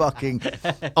was fucking...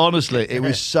 Honestly, it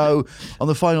was so... On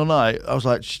the final night, I was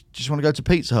like, just want to go to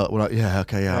Pizza Hut? We're like, yeah. I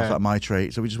was like, my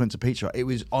treat. So we just went to Pizza Hut. It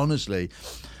was honestly...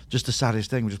 just the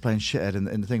saddest thing. We're just playing shithead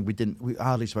in the thing. We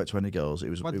hardly spoke to any girls. It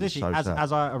was so sad.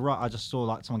 As I arrived, I just saw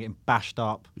like someone getting bashed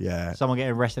up. Yeah. Someone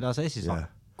getting arrested. I was like, this is like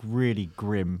really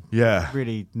grim. Yeah.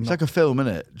 Really. It's like a film,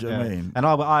 innit? Do you know what I mean? And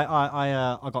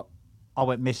I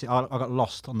went missing. I got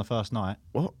lost on the first night.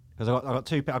 What? Because I got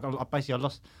two. I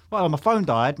lost. Well, my phone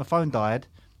died.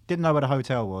 Didn't know where the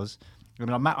hotel was. I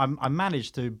mean, I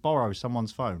managed to borrow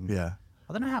someone's phone. Yeah.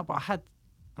 I don't know how, but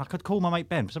I could call my mate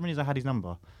Ben. For some reason, I had his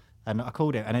number. And I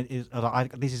called it, and I was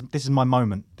like, this is my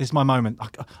moment. This is my moment. I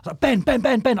was like, Ben.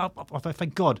 I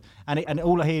thank God. And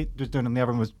all he was doing on the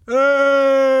other one was,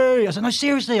 hey! I said, no,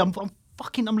 seriously, I'm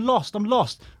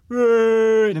lost.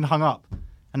 Hey! And then hung up,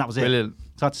 and that was it. Brilliant.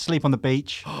 So I had to sleep on the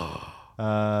beach.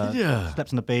 Yeah.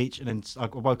 Slept on the beach, and then I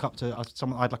woke up to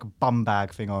someone. I had like a bum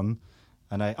bag thing on,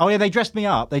 and they dressed me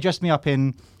up. They dressed me up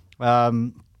in, like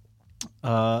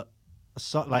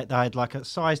they had like a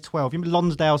size 12. You remember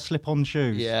Lonsdale slip-on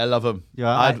shoes? Yeah, I love them.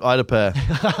 Yeah, I had a pair.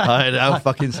 I had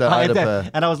a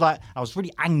pair. And I was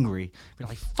really angry. Like,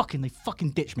 they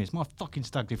fucking ditched me. It's my fucking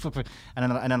stag do. And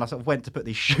then I sort of went to put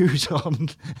these shoes on,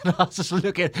 and I was just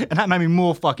looking, and that made me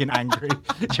more fucking angry.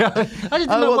 I just didn't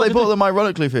know what they bought them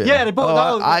ironically for you? Yeah, they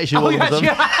bought them. I actually bought them.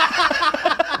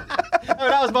 Oh,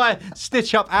 that was my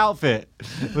stitch-up outfit.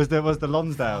 Was the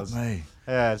Lonsdales? Mate.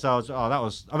 Yeah, so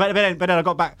but then I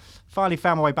got back. Finally,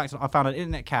 found my way back. I found an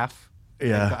internet cafe.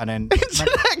 Yeah. And then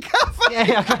Internet cafe.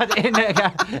 Yeah, I got an internet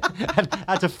cafe. And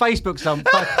I had to Facebook some.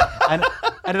 And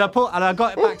then I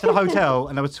got back to the hotel,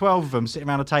 and there were 12 of them sitting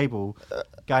around a table,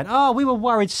 going, "Oh, we were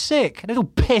worried sick." And they're all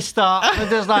pissed up. And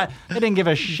just like they didn't give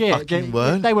a shit.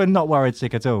 They were not worried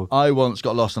sick at all. I once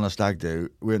got lost on a stag do.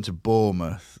 We went to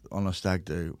Bournemouth on a stag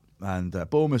do. And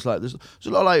Bournemouth's like there's a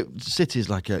lot of like cities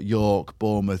like York,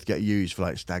 Bournemouth get used for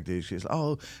like stag do's. It's like,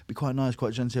 oh, it'd be quite nice,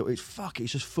 quite genteel. It's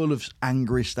just full of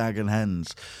angry stag and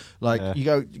hens. Like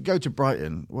you go to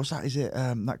Brighton. What's that? Is it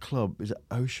that club? Is it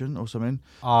Ocean or something?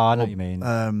 Oh, I know what you mean.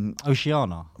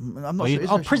 Oceana. I'm not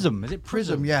sure. Prism. Is it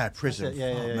Prism? Yeah, Prism.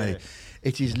 Yeah.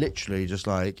 It is literally just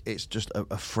like it's just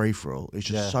a free for all. It's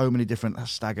just so many different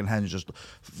stag and hens just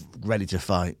ready to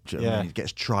fight. Do you know what I mean? It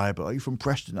gets tribal. Are you from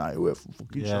Preston? We're from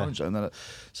fucking so and then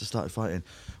so started fighting.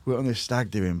 We were on this stag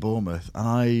do in Bournemouth,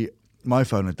 and my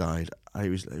phone had died. It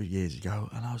was years ago,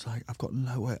 and I was like, I've got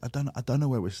nowhere. I don't know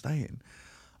where we're staying.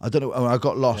 I don't know. I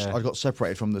got lost. I got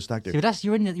separated from the stag do. See, but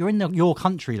you're in your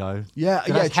country though. Yeah,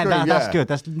 so true. That's good.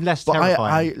 That's less terrifying.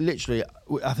 I literally,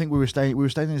 I think we were staying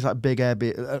in this like big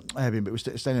Airbnb. We were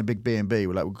staying in a big B&B.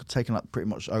 We're taking like pretty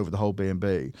much over the whole B&B.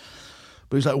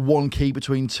 But it was like one key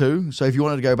between two. So if you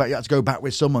wanted to go back, you had to go back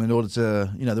with someone in order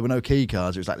to, there were no key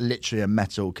cards. It was like literally a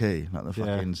metal key, like the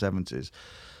fucking 70s.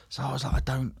 So I was like,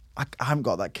 I haven't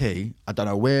got that key. I don't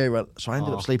know where. So I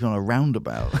ended up sleeping on a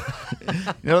roundabout.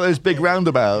 Those big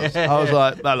roundabouts. I was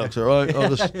like, that looks all right.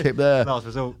 I'll just keep there. Last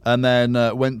result. And then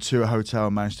went to a hotel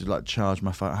and managed to like charge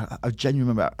my phone. I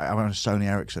genuinely remember I went on a Sony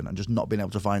Ericsson and just not being able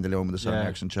to find anyone with a Sony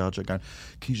Ericsson charger. Going,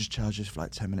 can you just charge this for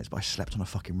like 10 minutes? But I slept on a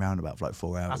fucking roundabout for like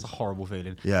 4 hours. That's a horrible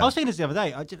feeling. Yeah. I was thinking this the other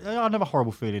day. Another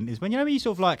horrible feeling is when you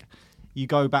sort of like you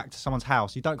go back to someone's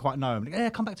house, you don't quite know them.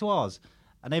 Like, come back to ours.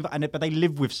 But they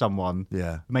live with someone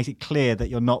who makes it clear that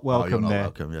you're not welcome you're not there.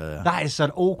 welcome, yeah. That is an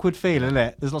awkward feeling, isn't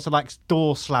it? There's lots of like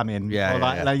door slamming.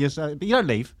 But you don't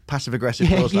leave. Passive aggressive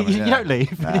door slamming. You don't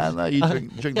leave. No, you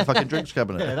drink the fucking drinks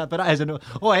cabinet. But that is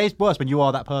it's worse when you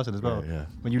are that person as well. Yeah.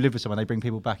 When you live with someone, they bring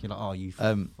people back. You're like, oh, you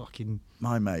fucking.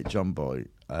 My mate John Boy.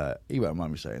 he won't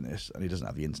mind me saying this, and he doesn't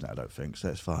have the internet, I don't think, so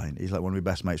it's fine. He's like one of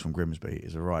my best mates from Grimsby.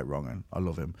 He's a right wrong, and I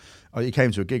love him. He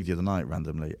came to a gig the other night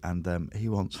randomly, and he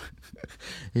once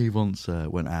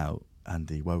went out, and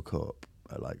he woke up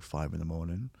at like 5 a.m,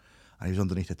 and he was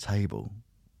underneath a table.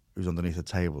 He was underneath a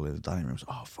table in the dining room.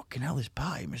 Oh, fucking hell, this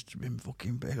party must have been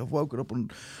fucking big. I've woken up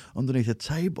underneath a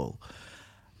table.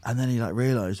 And then he like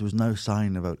realised there was no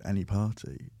sign about any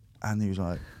party. And he was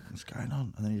like, what's going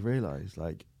on? And then he realised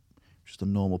like, just a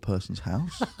normal person's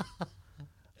house.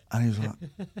 And he was like,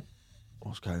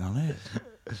 what's going on here?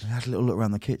 And he had a little look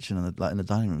around the kitchen and like in the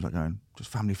dining room, he was like going,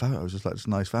 just family photos, just like this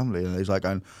nice family. And he's like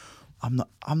going, I'm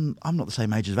not the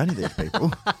same age as any of these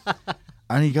people.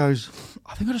 And he goes,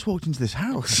 I think I just walked into this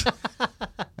house.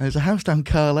 And there's a house down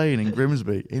Carr Lane in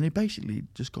Grimsby. And he basically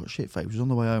just got shit-faced. He was on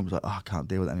the way home, was like, I can't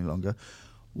deal with it any longer.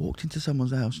 Walked into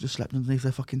someone's house, just slept underneath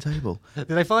their fucking table. Did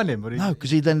they find him? No,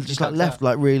 because he then just like left,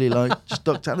 like really like just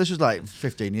ducked out. This was like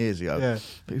 15 years ago. Yeah.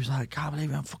 But he was like, can't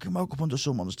believe I fucking woke up under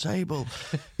someone's table.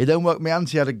 He then woke, my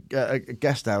auntie had a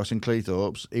guest house in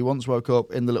Cleethorpes. He once woke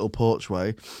up in the little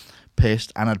porchway,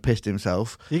 pissed, and had pissed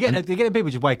himself. You get people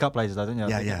just wake up later though, don't you?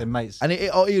 Yeah. Their mates. And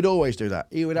he'd always do that.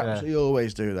 He would absolutely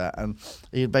always do that. And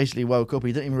he basically woke up.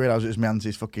 He didn't even realise it was my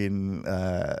auntie's fucking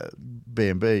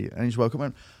B&B. And he just woke up and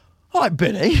went, all right,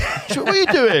 Billy. What are you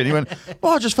doing? He went,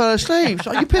 I just fell asleep. She's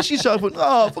like, you pissed yourself. I went,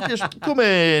 fucking just come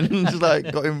in. And just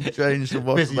like got him changed and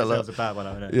washed. Pissing yourself's a bad one,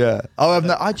 isn't it? Yeah. Oh,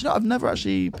 I've never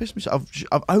actually pissed myself.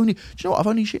 I've only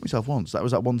shit myself once. That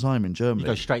was that one time in Germany. You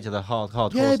go straight to the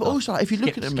hardcore Yeah, stuff. but also like, if you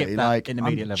look at me, like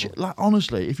intermediate level. Like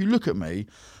honestly, if you look at me,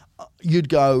 you'd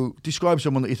go describe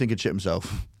someone that you think would shit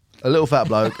himself. A little fat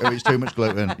bloke who eats too much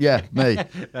gluten. Yeah, me.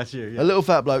 That's you. Yeah. A little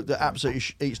fat bloke that absolutely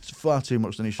eats far too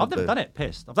much than he should do. I've never done it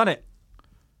pissed. I've done it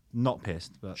not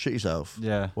pissed, but Shit yourself.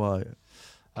 Yeah. Why?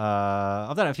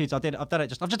 I've done it a few times. I've done it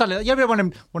just. I've just done it. You ever one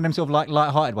of them sort of like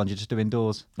light-hearted ones you just do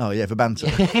indoors? Oh yeah, for banter.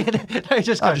 No,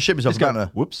 just shit myself for banter.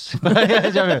 Whoops.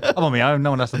 I'm on my own.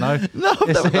 No one has to know. No, I've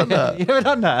never done that. You never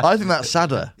done that? I think that's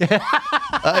sadder.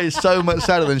 That is so much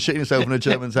sadder than shitting yourself in a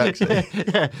German taxi.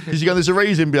 Because you go, there's a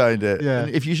reason behind it. Yeah.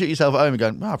 And if you shit yourself at home, you're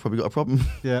going, I've probably got a problem.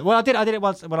 Yeah. Well, I did it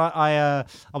once when I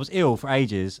was ill for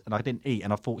ages and I didn't eat,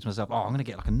 and I thought to myself, I'm going to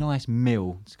get like a nice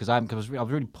meal because I was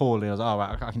really poorly. I was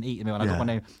right, I can eat the meal, and I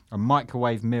got a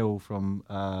microwave meal from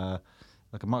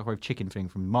like a microwave chicken thing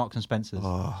from Marks and Spencer's.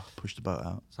 Oh, push the boat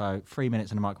out. So 3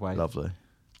 minutes in the microwave. Lovely.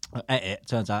 I ate it.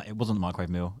 Turns out it wasn't a microwave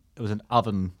meal. It was an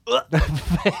oven. Oh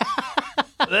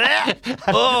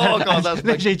god, that's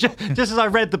literally just as I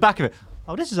read the back of it.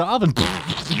 Oh, this is an oven.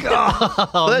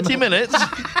 30 minutes.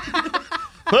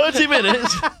 30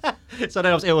 minutes. So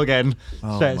then I was ill again.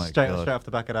 Oh, straight off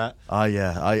the back of that. Oh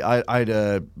yeah, I had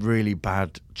a really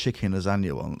bad chicken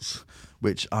lasagna once,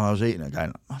 which I was eating it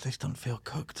going, this doesn't feel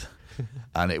cooked,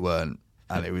 and it weren't.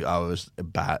 And it was, I was in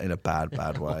a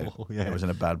bad way. Oh, yeah. It was in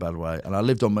a bad way. And I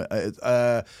lived on my,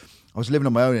 I was living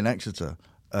on my own in Exeter.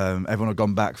 Everyone had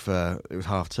gone back it was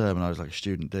half term, and I was like a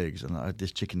student digs, and I had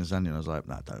this chicken lasagna, and I was like,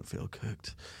 that don't feel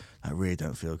cooked. I really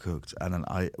don't feel cooked. And then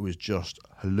I was just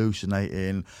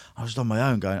hallucinating. I was on my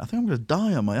own going, I think I'm going to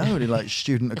die on my own in like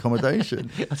student accommodation.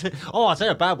 I'll tell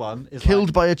you a bad one. It's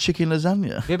Killed by a chicken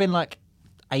lasagna. Have you ever been like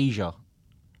Asia?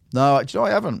 No, do you know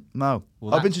I haven't? No.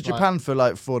 Well, I've been to Japan for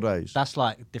like 4 days. That's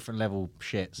like different level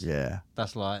shits. Yeah.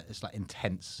 That's like, it's like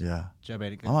intense. Yeah. Do you know what I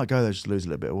mean? I might go there just to lose a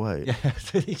little bit of weight. Yeah,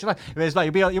 it's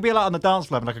like you'll be like on the dance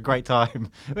floor having like a great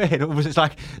time. It's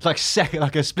like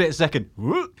a split second.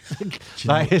 It's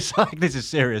like this is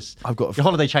serious. Your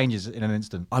holiday changes in an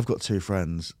instant. I've got 2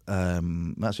 friends.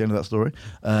 That's the end of that story.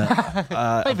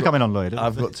 Thank you for coming on, Lloyd.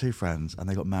 I've got 2 friends, and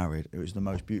they got married. It was the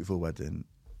most beautiful wedding.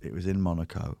 It was in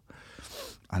Monaco,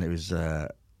 and it was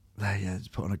they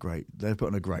put on a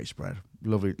great spread.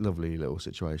 Lovely little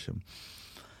situation.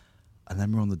 And then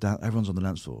everyone's on the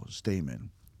dance floor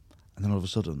steaming, and then all of a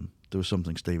sudden there was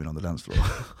something steaming on the dance floor,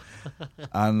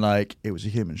 and like it was a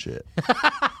human shit.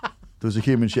 There was a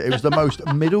human shit. It was the most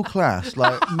middle class,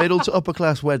 like middle to upper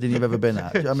class wedding you've ever been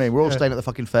at. Do you know what I mean, we're all staying at the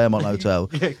fucking Fairmont Hotel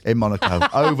in Monaco.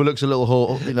 Overlooks a little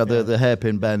hall, the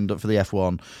hairpin bend for the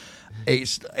F1. You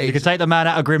could take the man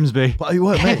out of Grimsby. But it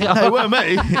weren't me. No, it weren't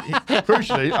me.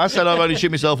 Crucially, I said I've only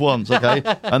shit myself once, okay?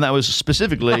 And that was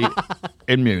specifically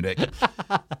in Munich.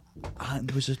 And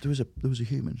there was a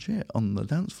human shit on the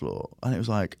dance floor. And it was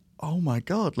like, oh my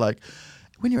God, like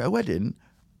when you're at a wedding,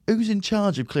 who's in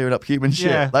charge of clearing up human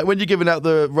shit? Yeah. Like when you're giving out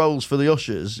the rolls for the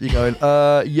ushers, you're going,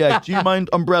 yeah, do you mind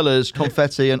umbrellas,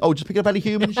 confetti, and just pick up any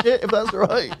human shit, if that's all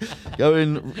right?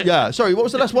 Going, yeah, sorry, what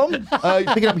was the last one?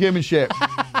 Picking up human shit.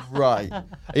 Right. Are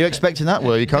you expecting that?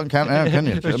 Well, you can't count it out, can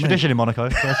you? Do you know It's what I mean? tradition in Monaco.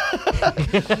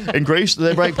 In Greece,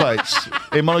 they break plates.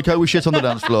 In Monaco, we shit on the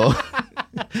dance floor.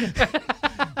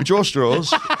 We draw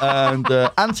straws. And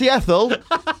Auntie Ethel,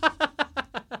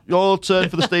 your turn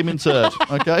for the steaming turd,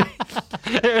 okay?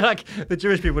 Like the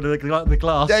Jewish people with the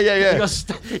glass. Yeah.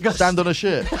 You got Stand on a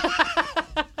shit.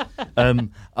 It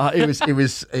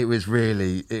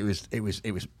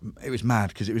was mad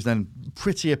because it was then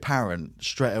pretty apparent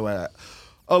straight away. Like,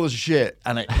 oh, it was shit,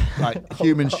 and it like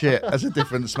human shit has a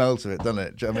different smell to it, doesn't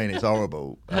it? Do you know what I mean? It's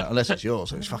horrible unless it's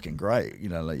yours. So it's fucking great, you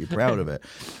know, like you're proud of it.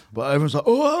 But everyone's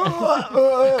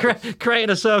like, creating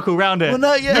a circle round it. Well,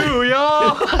 no, yeah. New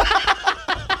York.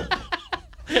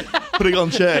 Putting it on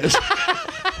chairs.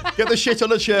 Get the shit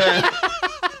on a chair.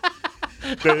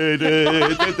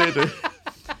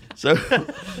 So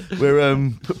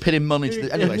we're pinning money to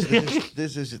the... Anyway, so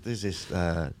there's this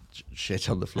shit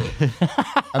on the floor.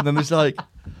 And then there's like...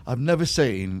 I've never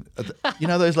seen... You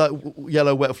know those like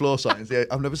yellow wet floor signs? Yeah,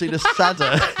 I've never seen a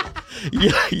sadder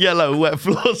yellow wet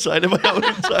floor sign in my whole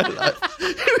entire life.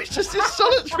 It was just this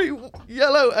solitary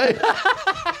yellow...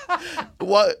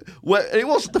 Wet, it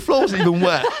wasn't... The floor wasn't even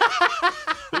wet.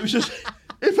 It was just...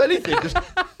 If anything,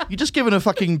 you're just giving a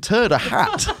fucking turd a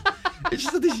hat. It's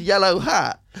just this yellow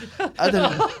hat. And then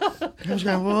I was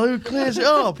going, well, who clears it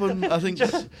up? And I think... Do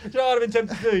you know what I'd have been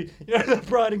tempted to do? You know, the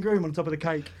bride and groom on top of the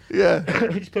cake. Yeah.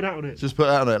 Just put out on it. Just put it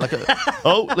out on it. Like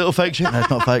little fake shit. No, it's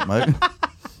not fake, mate.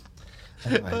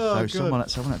 Anyway, so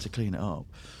someone had to clean it up.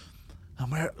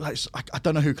 And we're like, I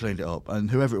don't know who cleaned it up. And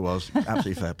whoever it was,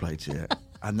 absolutely fair play to you.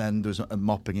 And then there was a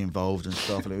mopping involved and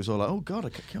stuff, and it was all like, "Oh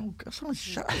God, someone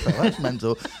shut up! That's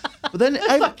mental." But then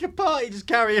like a party just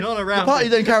carrying on around. The party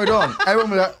then carried on.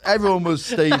 Everyone was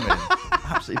steaming,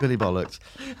 absolutely Billy bollocked.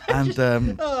 And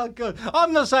oh God,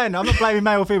 I'm not blaming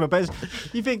male or female, but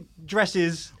you think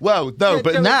dresses? Well, no,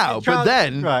 but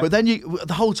then you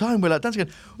the whole time we're like dancing.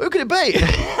 Who could it be?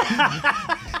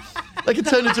 Like it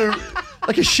turned into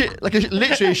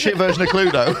literally a shit version of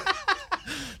Cluedo.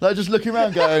 Like just looking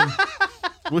around, going.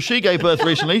 Well, she gave birth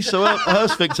recently, so her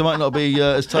sphincter might not be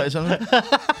as tight as hers.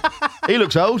 He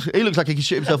looks old. He looks like he can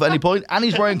shit himself at any point, and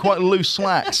he's wearing quite loose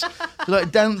slacks. So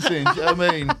like dancing, do you know what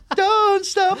I mean? Don't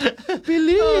stop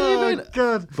believing. Oh,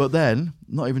 God. But then,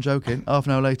 not even joking, half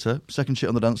an hour later, second shit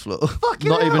on the dance floor. Fucking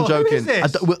not hell, even joking. Who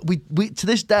is this? We to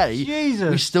this day, Jesus.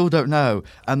 we still don't know.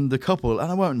 And the couple,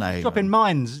 and I won't name Dropping them,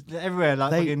 mines everywhere.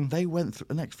 Like they went through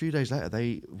the next few days later.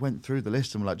 They went through the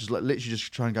list and were like literally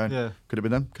just trying going. Yeah. Could have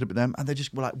been them. Could have been them. And they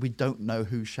just were like, we don't know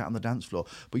who shat on the dance floor.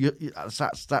 But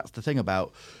that's the thing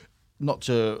about not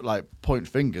to like point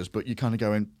fingers, but you kind of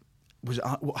going.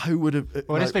 Who would have?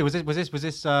 Well, like, was this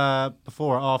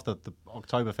before or after the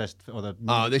Oktoberfest or the?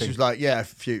 Oh, this was like a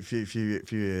few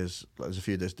years. Like, there's a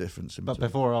few days difference. But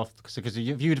before or after, because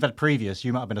if you'd have had previous,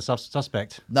 you might have been a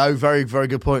suspect. No, very very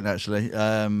good point actually.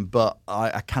 But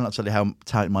I cannot tell you how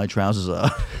tight my trousers are.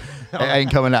 It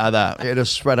ain't coming out of that. It'd have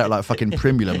spread out like fucking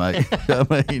Primula, mate. You know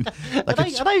what I mean? Like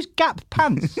are those Gap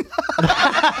pants?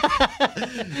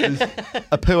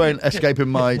 A poo ain't escaping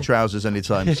my trousers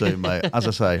anytime soon, mate. As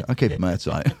I say, I keep them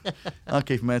airtight. But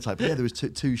yeah, there was two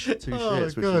shits,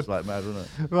 which was like mad, wasn't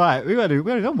it? Right, we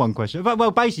only done one question. But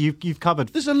well, basically, you've covered.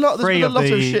 There's been a lot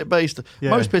of shit based.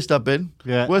 Yeah. Most pissed I've been.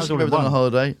 Yeah, Worst thing I've ever done on a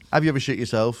holiday. Have you ever shit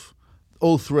yourself?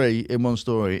 All three in one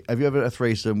story. Have you ever had a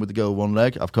threesome with the girl with one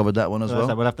leg? I've covered that one as well.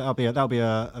 That'll be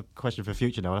a question for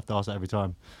future now. We'll have to ask that every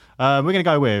time. We're going to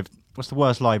go with, what's the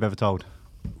worst lie you've ever told?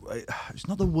 It's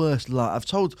not the worst lie. I've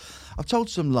told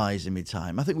some lies in my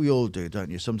time. I think we all do,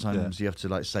 don't you? Sometimes you have to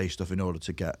like say stuff in order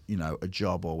to get, a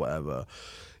job or whatever.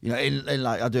 In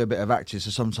like I do a bit of acting, so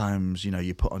sometimes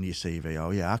you put on your CV, oh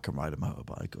yeah, I can ride a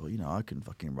motorbike, or I can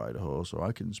fucking ride a horse, or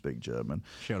I can speak German.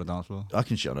 Shit on a dance floor. I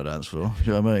can shit on a dance floor. Do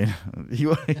you know what I mean?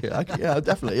 Yeah,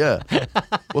 definitely. Yeah.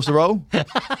 What's the role?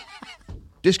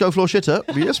 Disco floor shitter.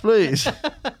 Yes, please.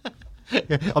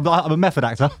 I'm a method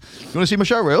actor. You want to see my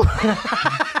show reel?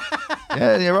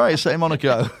 Yeah, you're right. It's set in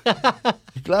Monaco.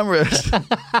 Glamorous.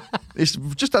 It's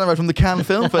just down the road from the Cannes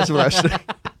Film Festival, actually.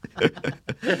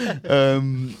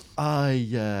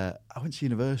 I went to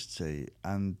university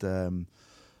and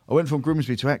I went from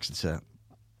Grimsby to Exeter.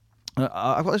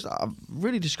 I've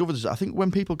really discovered this. I think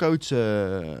when people go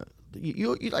to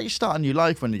you start a new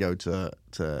life when you go to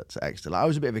Exeter. Like, I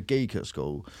was a bit of a geek at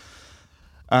school,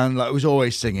 and like I was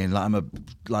always singing. Like I'm a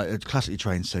classically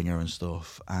trained singer and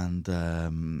stuff, and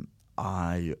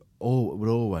I would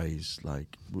always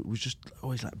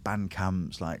always like band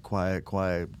camps, like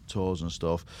choir tours and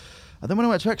stuff. And then when I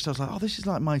went to Exeter, I was like, oh, this is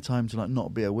like my time to like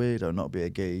not be a weirdo, not be a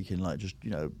geek, and like just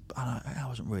I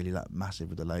wasn't really like massive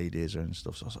with the ladies and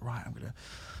stuff. So I was like, right, I'm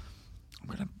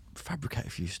gonna fabricate a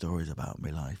few stories about my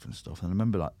life and stuff. And I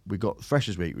remember like we got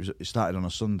Freshers Week. It started on a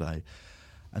Sunday,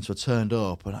 and so I turned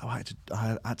up, and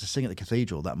I had to sing at the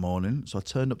cathedral that morning. So I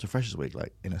turned up to Freshers Week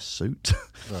like in a suit.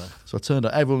 Right. So I turned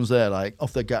up. Everyone's there like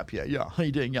off their gap. Yeah. How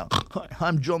you doing? Yeah. Hi,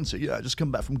 I'm Johnson. Yeah. I just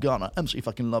come back from Ghana. Absolutely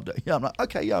fucking loved it. Yeah. I'm like,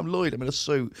 okay. Yeah. I'm Lloyd. I'm in a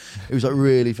suit. It was like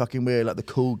really fucking weird. Like the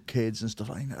cool kids and stuff.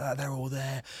 Like they're all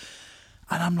there,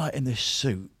 and I'm like in this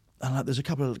suit. And like, there's a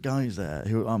couple of guys there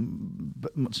who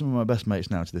some of my best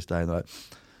mates now to this day. They're like,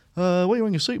 "What are you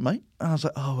wearing your suit, mate?" And I was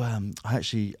like, I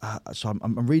actually, so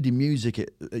I'm reading music at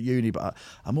uni, but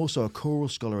I'm also a choral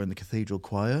scholar in the cathedral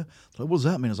choir. So like, what does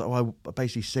that mean? I was like, I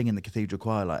basically sing in the cathedral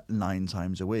choir like 9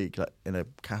 times a week, like in a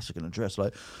cassock and a dress.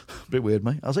 Like, a bit weird,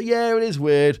 mate. I was like, yeah, it is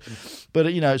weird, but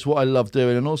it's what I love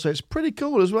doing, and also it's pretty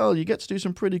cool as well. You get to do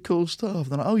some pretty cool stuff.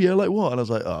 They're like, oh yeah, like what? And I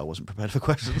was like, I wasn't prepared for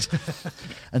questions.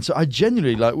 And so I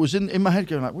genuinely like was in my head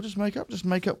going like, well, just make up.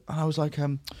 And I was like,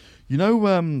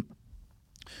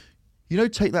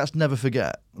 take that's never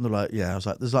forget. And they're like, yeah. I was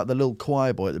like, there's like the little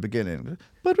choir boy at the beginning.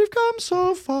 But we've come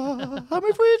so far, and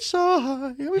we've reached so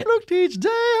high, and we've looked each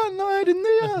day and night in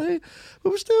the eye,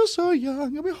 but we're still so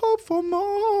young, and we hope for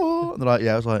more. And they're like,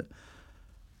 yeah. I was like,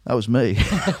 that was me.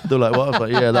 They're like, what? I was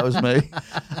like, yeah, that was me.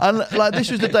 And like, this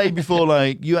was the day before,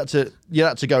 like, you had to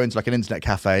go into like an internet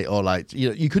cafe, or like,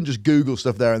 you couldn't just Google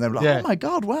stuff there and then like, oh my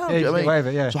God, wow. Yeah, you know what I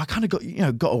mean? So I kind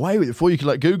of got away with it before you could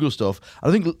like Google stuff. I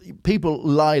think people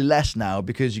lie less now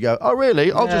because you go, oh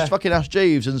really? I'll just fucking ask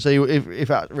Jeeves and see if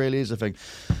that really is a thing.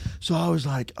 So I was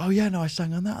like, oh yeah, no, I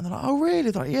sang on that. And they're like, oh really?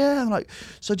 They're like, yeah. And I'm like,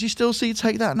 so do you still see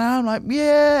Take That now? I'm like,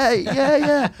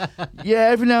 yeah. Yeah,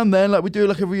 every now and then, like we do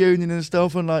like a reunion and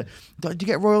stuff, and like, do you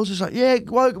get royalties? Like, yeah,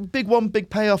 well, big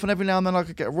payoff, and every now and then I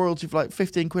could get a royalty for like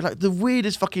 15 quid. Like the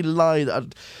weirdest fucking lie that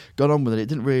I'd gone on with it. It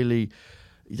didn't really.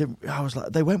 I was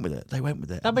like, they went with it.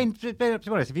 I mean, to be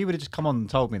honest, if you would have just come on and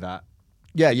told me that,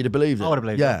 yeah, you'd have believed it. I would have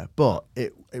believed it. Yeah, but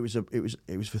it was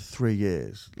for 3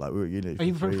 years. Like we were at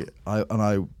uni for 3 years.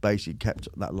 I basically kept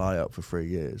that lie up for 3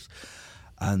 years,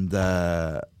 and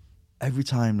every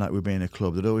time like we'd be in a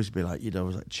club, there'd always be like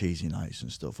always like cheesy nights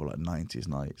and stuff, or like 90s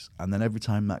nights, and then every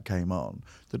time that came on,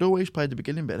 they'd always play the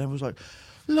beginning bit, and everyone was like,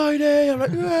 Lloydie, I'm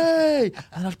like, yay!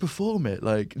 And I'd perform it,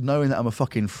 like, knowing that I'm a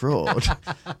fucking fraud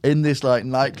in this, like,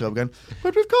 nightclub going,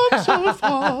 but we've come so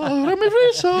far, and we've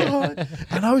reached so high.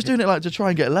 And I was doing it, like, to try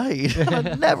and get laid. And I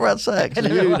never had sex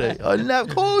in uni. Of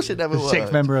course it never worked.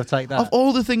 Sixth member of Take That. Of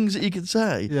all the things that you could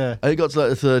say. Yeah. And it got to,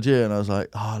 like, the 3rd year, and I was like,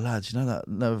 oh, lads, you know that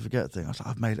never forget thing? I was like,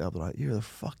 I've made it up. They're like, you're a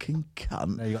fucking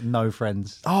cunt. No, you got no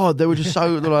friends. Oh, they were just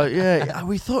so, they're like, yeah.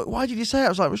 We thought, why did you say it? I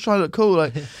was like, I was trying to look cool.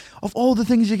 Like, of all the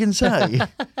things you can say,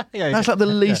 that's like the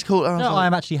least cool. No, I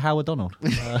am actually Howard Donald.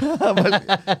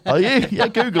 Are you? Yeah,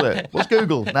 Google it. What's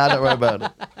Google? Nah, don't worry about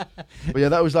it. But yeah,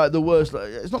 that was like the worst.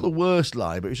 It's not the worst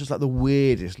lie, but it's just like the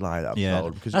weirdest lie that I've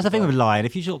told. Because that's the thing with lying.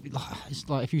 If you it's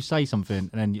like if you say something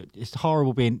and then it's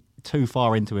horrible being too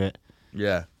far into it.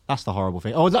 Yeah, that's the horrible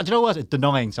thing. Oh, do you know what?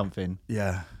 Denying something.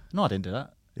 Yeah. No, I didn't do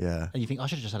that. Yeah. And you think I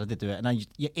should have just said I did do it, and then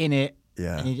you're in it.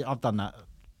 Yeah. And I've done that.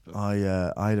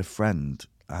 I had a friend,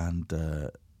 and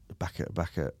back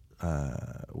at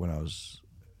when I was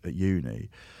at uni,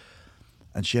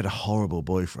 and she had a horrible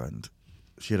boyfriend.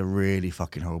 She had a really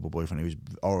fucking horrible boyfriend. He was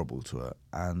horrible to her.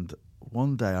 And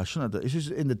one day, I shouldn't have. This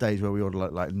was in the days where we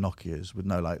ordered like Nokias with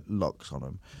no like locks on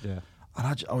them. Yeah.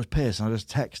 And I was pissed, and I just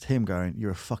text him going,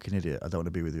 "You're a fucking idiot. I don't want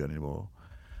to be with you anymore."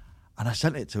 And I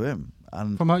sent it to him.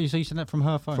 And from her, so you sent that from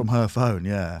her phone? From her phone,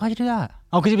 yeah. Why'd you do that?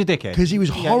 Oh, because he was a dickhead. Because he was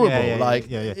horrible.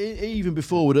 Yeah. Even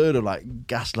before we'd heard of like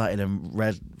gaslighting and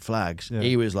red flags,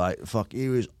 he was like, he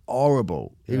was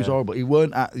horrible. He was horrible. He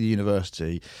weren't at the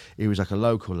university. He was like a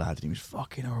local lad, and he was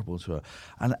fucking horrible to her.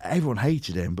 And everyone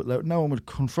hated him, but no one would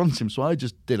confront him. So I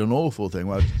just did an awful thing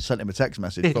where I sent him a text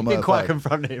message from her didn't quite phone.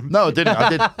 confront him. No, I didn't.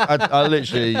 I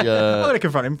literally. I'm going to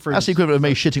confront him. That's the equivalent of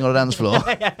me shitting on a dance floor.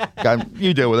 Going,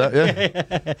 you deal with that,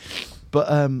 yeah. But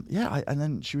and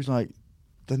then she was like,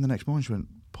 then the next morning she went,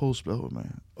 Paul split up with me.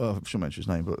 Well, I shouldn't mention his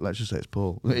name, but let's just say it's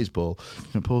Paul. It is Paul.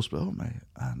 And Paul split up with me.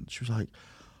 And she was like,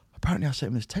 apparently I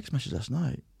sent him this text message last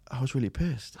night. I was really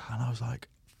pissed. And I was like,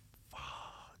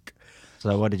 fuck.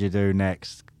 So what did you do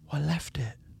next? Well, I left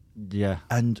it. Yeah.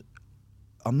 And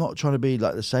I'm not trying to be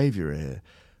like the saviour here,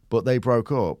 but they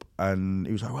broke up, and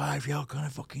he was like, well, if you're going to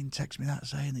fucking text me that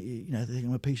saying that, they think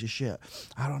I'm a piece of shit,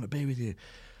 I don't want to be with you.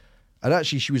 And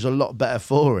actually, she was a lot better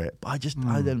for it. But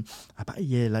I then, about a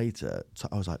year later,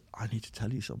 I was like, I need to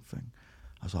tell you something.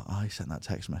 I was like, I sent that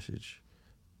text message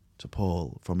to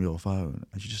Paul from your phone.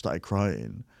 And she just started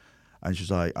crying. And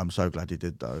she's like, I'm so glad you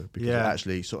did though, because it Yeah.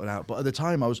 actually sorted out. But at the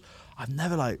time, I've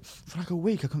never like for like a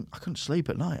week, I couldn't sleep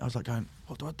at night. I was like going,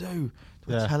 what do I do?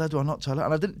 Do I Yeah. tell her? Do I not tell her?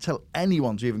 And I didn't tell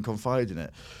anyone to even confide in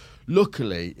it.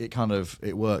 Luckily,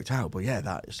 it worked out. But yeah,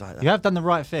 that's like You have done the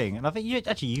right thing, and I think you've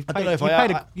I don't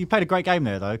played, know if you played a great game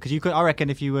there though, because you could. I reckon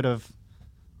if you would have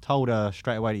told her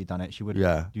straight away that you'd done it, she would.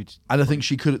 Yeah, You'd, and I think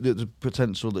she could. The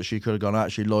potential that she could have gone.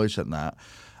 Actually, Lloyd sent that,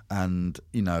 and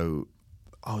you know,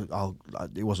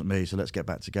 it wasn't me. So let's get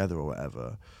back together or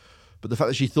whatever. But the fact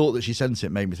that she thought that she sent it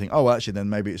made me think, oh, actually, then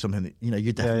maybe it's something that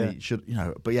you definitely should,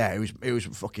 But yeah, it was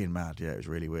fucking mad. Yeah, it was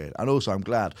really weird. And also, I'm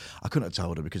glad I couldn't have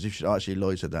told her, because if actually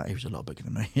Lloyd said that, he was a lot bigger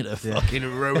than me. He'd have fucking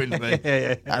ruined me.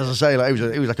 As I say, like he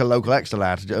was like a local extra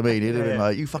lad. Do you know what I mean? He'd have been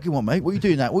like, you fucking what, mate? What are you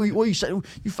doing that? What are you saying?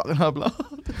 You fucking hub.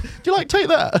 Do you like take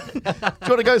that? Do you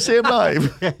want to go see him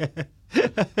live?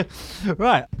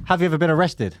 right. Have you ever been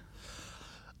arrested?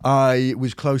 I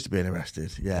was close to being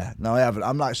arrested. Yeah, no, I haven't.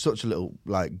 I'm like such a little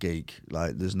like geek.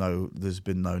 Like, there's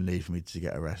been no need for me to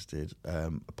get arrested.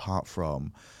 Apart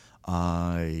from,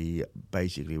 I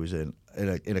basically was in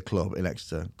a club in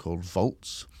Exeter called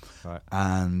Vaults, Right.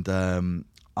 and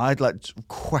I had like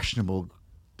questionable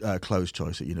clothes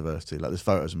choice at university. Like, there's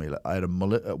photos of me. Like, I had a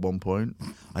mullet at one point.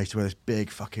 I used to wear this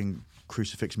big fucking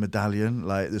crucifix medallion.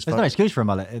 Like, There's no excuse for a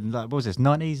mullet. In, like, what was this,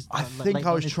 90s? I think late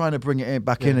I was 90s? trying to bring it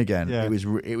back in again. Yeah. It was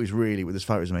really, with this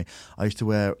photos of me. I used to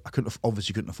wear. I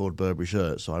obviously couldn't afford Burberry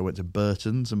shirts, so I went to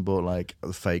Burton's and bought like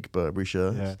fake Burberry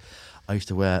shirts. Yeah. I used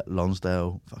to wear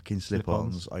Lonsdale fucking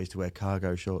slip-ons. I used to wear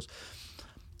cargo shorts.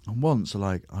 And once,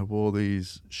 like, I wore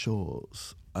these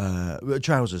shorts,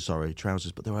 trousers,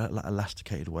 but they were like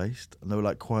elasticated waist, and they were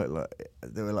like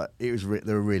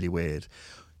they were really weird.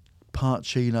 Part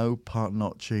chino, part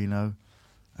not chino.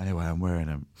 Anyway, I'm wearing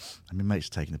them, and my mate's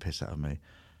taking the piss out of me.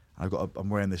 I'm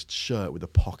wearing this shirt with a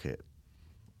pocket,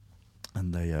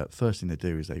 and they first thing they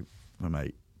do is my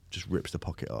mate just rips the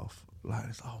pocket off. Like,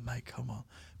 it's, oh mate, come on,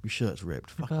 my shirt's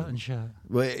ripped. Fucking Burton shirt.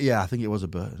 Well, yeah, I think it was a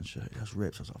Burton shirt. It was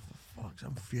ripped. I was like, for fuck's sake,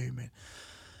 I'm fuming.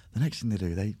 The next thing they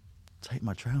do, they take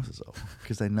my trousers off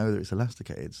because they know that it's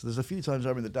elasticated. So there's a few times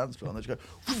I'm in the dance floor and they just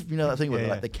go, you know that thing where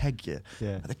like they keg you.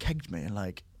 Yeah. And they kegged me, and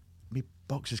like my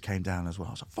boxes came down as well.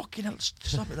 I was like, fucking hell,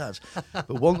 stop it, lads. But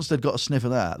once they'd got a sniff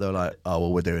of that, they were like, oh,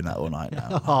 well, we're doing that all night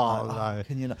now. Oh, Like, no.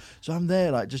 can you know? So I'm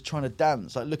there, like, just trying to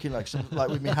dance, like looking like like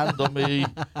with my hand on me,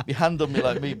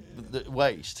 like me the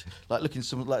waist, like looking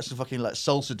some fucking like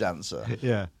salsa dancer.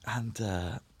 Yeah. And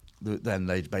then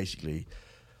they basically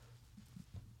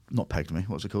not pegged me.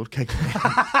 What's it called? Kegged me.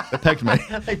 They pegged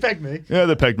me. They pegged me. Yeah,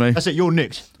 they pegged me. That's it, you're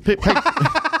nicked.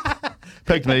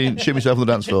 Pegged me, shit myself on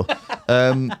the dance floor.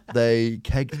 They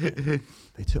kegged.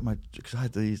 They took my, because I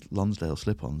had these Lonsdale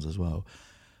slip-ons as well.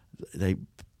 They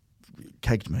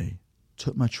kegged me,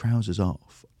 took my trousers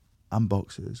off and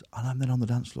boxers, and I'm then on the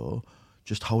dance floor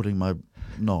just holding my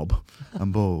knob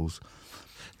and balls.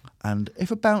 And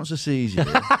if a bouncer sees you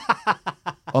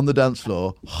on the dance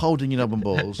floor holding your knob and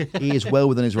balls, he is well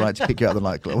within his right to kick you out of the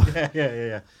nightclub.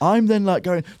 Yeah. I'm then like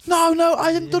going, no,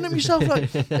 I haven't done it myself. Like,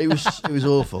 it was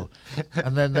awful.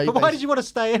 And then they. But why did you want to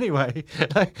stay anyway?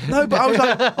 No, but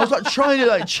I was like trying to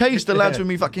like chase the lads with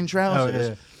me fucking trousers. Oh,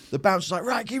 yeah. The bouncer's like,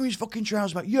 right, give me his fucking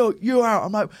trousers back. You're out.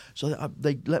 I'm out. So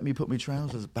they let me put my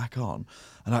trousers back on.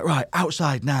 And like, right,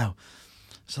 outside now.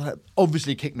 So that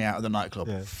obviously kicked me out of the nightclub.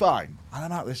 Yeah. Fine. And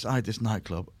I'm outside this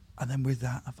nightclub. And then with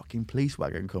that, a fucking police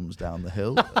wagon comes down the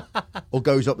hill. Or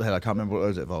goes up the hill. I can't remember what it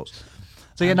was at Vaults.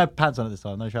 So you had no pants on at this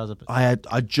time, no trousers? I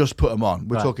just put them on.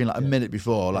 We're Right, talking like a minute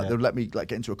before. Like, Yeah. they'd let me like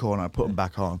get into a corner. I put them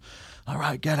back on. All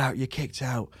right, get out. You're kicked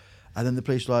out. And then the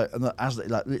police were like, and as they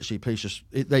like literally, police just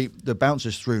the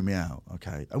bouncers threw me out.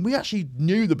 Okay, and we actually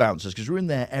knew the bouncers because we were in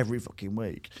there every fucking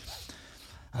week.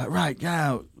 Like, right, get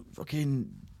out. Fucking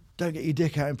don't get your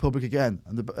dick out in public again.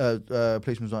 And the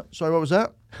policeman was like, sorry, what was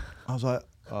that? I was like,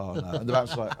 oh no. And the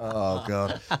bouncer was like, oh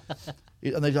god.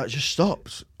 And they like just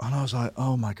stopped, and I was like,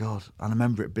 "Oh my god!" And I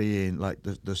remember it being like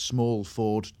the small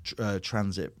Ford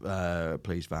Transit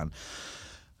police van.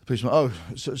 The policeman, oh,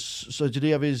 so did he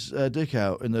have his dick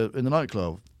out in the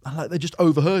nightclub? And like they just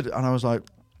overheard it, and I was like,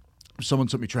 "Someone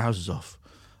took my trousers off.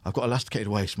 I've got elasticated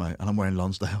waist, mate, and I'm wearing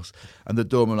Lonsdales." And the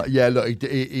doorman like, "Yeah, look,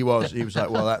 he was." He was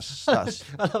like, "Well, that's." I love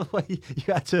the way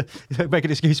you had to make an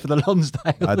excuse for the Lonsdale.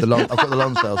 I've got the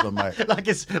Lonsdales on, mate. like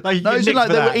it's like you No, get it's nicked like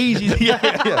for they that. were easy.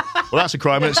 Yeah. Well, that's a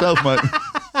crime in itself, mate.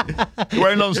 You're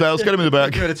wearing Lonsdales, get him in the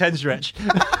back. You're in a 10 stretch.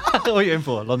 What are you in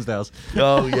for? Lonsdales.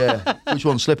 Oh, yeah. Which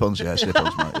one? Slip-ons? Yeah,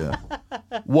 slip-ons, mate,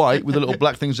 yeah. White with the little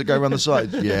black things that go around the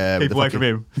sides? Yeah. Keep away from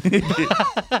him.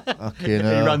 Fucking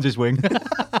He runs his wing.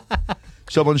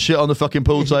 Someone shit on the fucking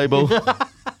pool table.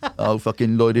 Oh,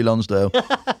 fucking Lloyd Lonsdale.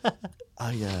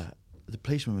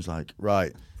 policeman was like,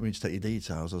 right, we need to take your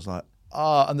details. I was like,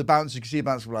 oh, and the bouncer, you could see the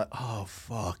bouncer were like, oh,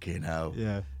 fucking hell.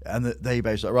 Yeah. And they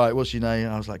basically like, right, what's your name?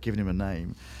 And I was like, giving him a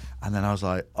name. And then I was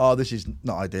like, oh, this is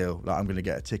not ideal. Like, I'm going to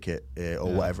get a ticket or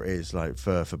whatever it is, like,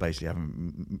 for basically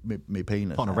having me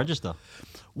penis. On a register.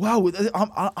 Well,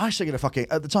 I sang in a fucking,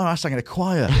 at the time I sang in a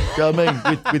choir, you know what I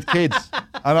mean, with kids.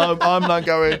 And I'm like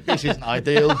going, this isn't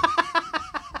ideal.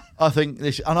 I think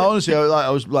this, and honestly,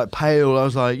 I was like pale. I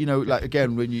was like, you know, like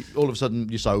again, when you, all of a sudden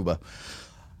you're sober.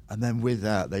 And then with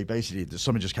that, they basically,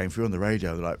 someone just came through on the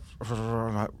radio. They're like,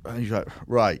 and he's like,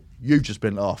 right, you've just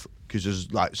been off because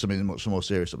there's like something much more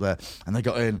serious up there. And they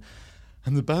got in,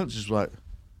 and the bouncer's like,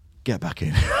 get back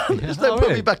in. Just they put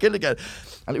me back in again.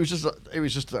 And it was yeah.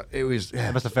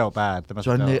 They must have felt bad. They must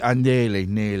So have felt... I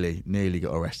nearly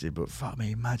got arrested. But fuck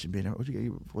me, imagine being, what do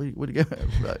you get?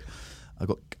 Like, I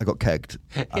got kegged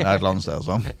and I had Lonsdale's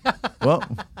on. Well,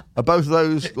 are both of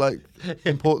those like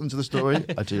important to the story?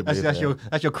 I do believe that's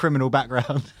your criminal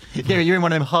background. You're in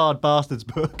one of them hard bastards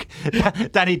book.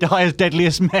 Danny Dyer's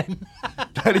Deadliest Men.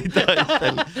 Danny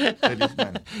Dyer's Deadliest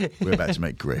Men. We're about to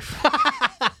make Griff.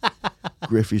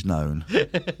 Griff is known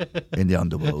in the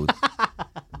underworld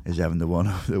as having one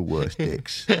of the worst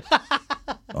dicks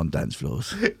on dance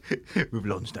floors. With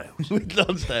Lonsdales. With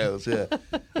Lonsdales, yeah.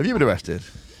 Have you been arrested?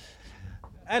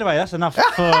 Anyway, that's enough for...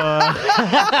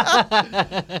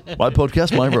 My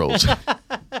podcast, my rules.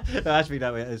 Actually,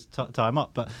 no, it's time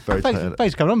up. But Very thanks tired.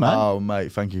 for coming on, man. Oh,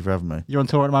 mate, thank you for having me. You're on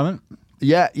tour at the moment?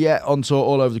 Yeah, on tour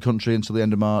all over the country until the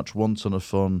end of March. One ton of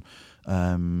fun.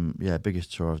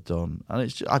 Biggest tour I've done.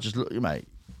 And I just look, mate,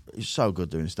 it's so good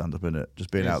doing stand-up, isn't it?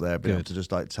 Just being out there, being able to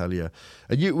just like tell you.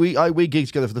 And we gigged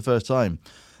together for the first time.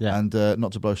 Yeah. And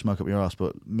not to blow smoke up your ass,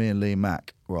 but me and Lee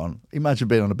Mack were on. Imagine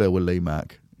being on a bill with Lee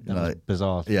Mack. That was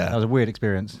bizarre. Yeah. That was a weird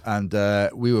experience. And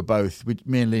we were both,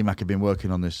 me and Lee Mack had been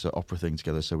working on this opera thing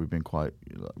together, so we've been quite,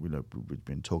 we'd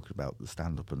been talking about the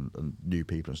stand-up and new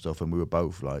people and stuff, and we were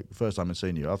both like, the first time I'd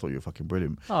seen you, I thought you were fucking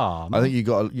brilliant. Oh, man. I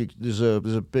think there's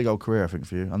a big old career, I think,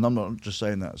 for you, and I'm not just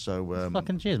saying that, so...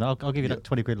 fucking cheers, man. I'll give you like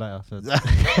 20 quid later. So. 20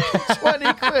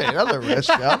 quid? That's a risk,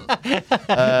 yeah.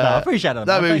 I appreciate it.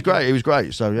 No, but it was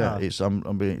great, so yeah,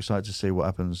 I'm being excited to see what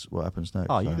happens next.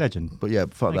 Oh, you legend. But yeah,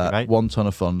 fuck Thank that. You, one ton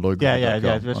of fun, Lloyd.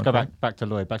 Yeah. Let's go back to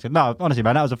Lloyd. No, honestly,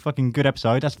 man, that was a fucking good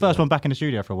episode. That's the first one back in the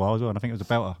studio for a while as well, and I think it was a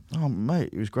belter. Oh, mate,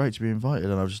 it was great to be invited,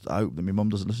 and I hope that my mum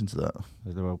doesn't listen to that.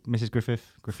 Mrs. Griffith.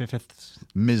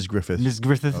 Ms. Griffith. Ms.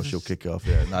 Griffith. Oh, she'll kick off,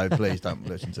 yeah. No, please don't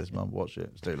listen to this, mum. Watch it.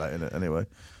 It's too late, innit? Anyway.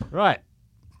 Right.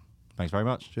 Thanks very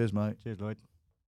much. Cheers, mate. Cheers, Lloyd.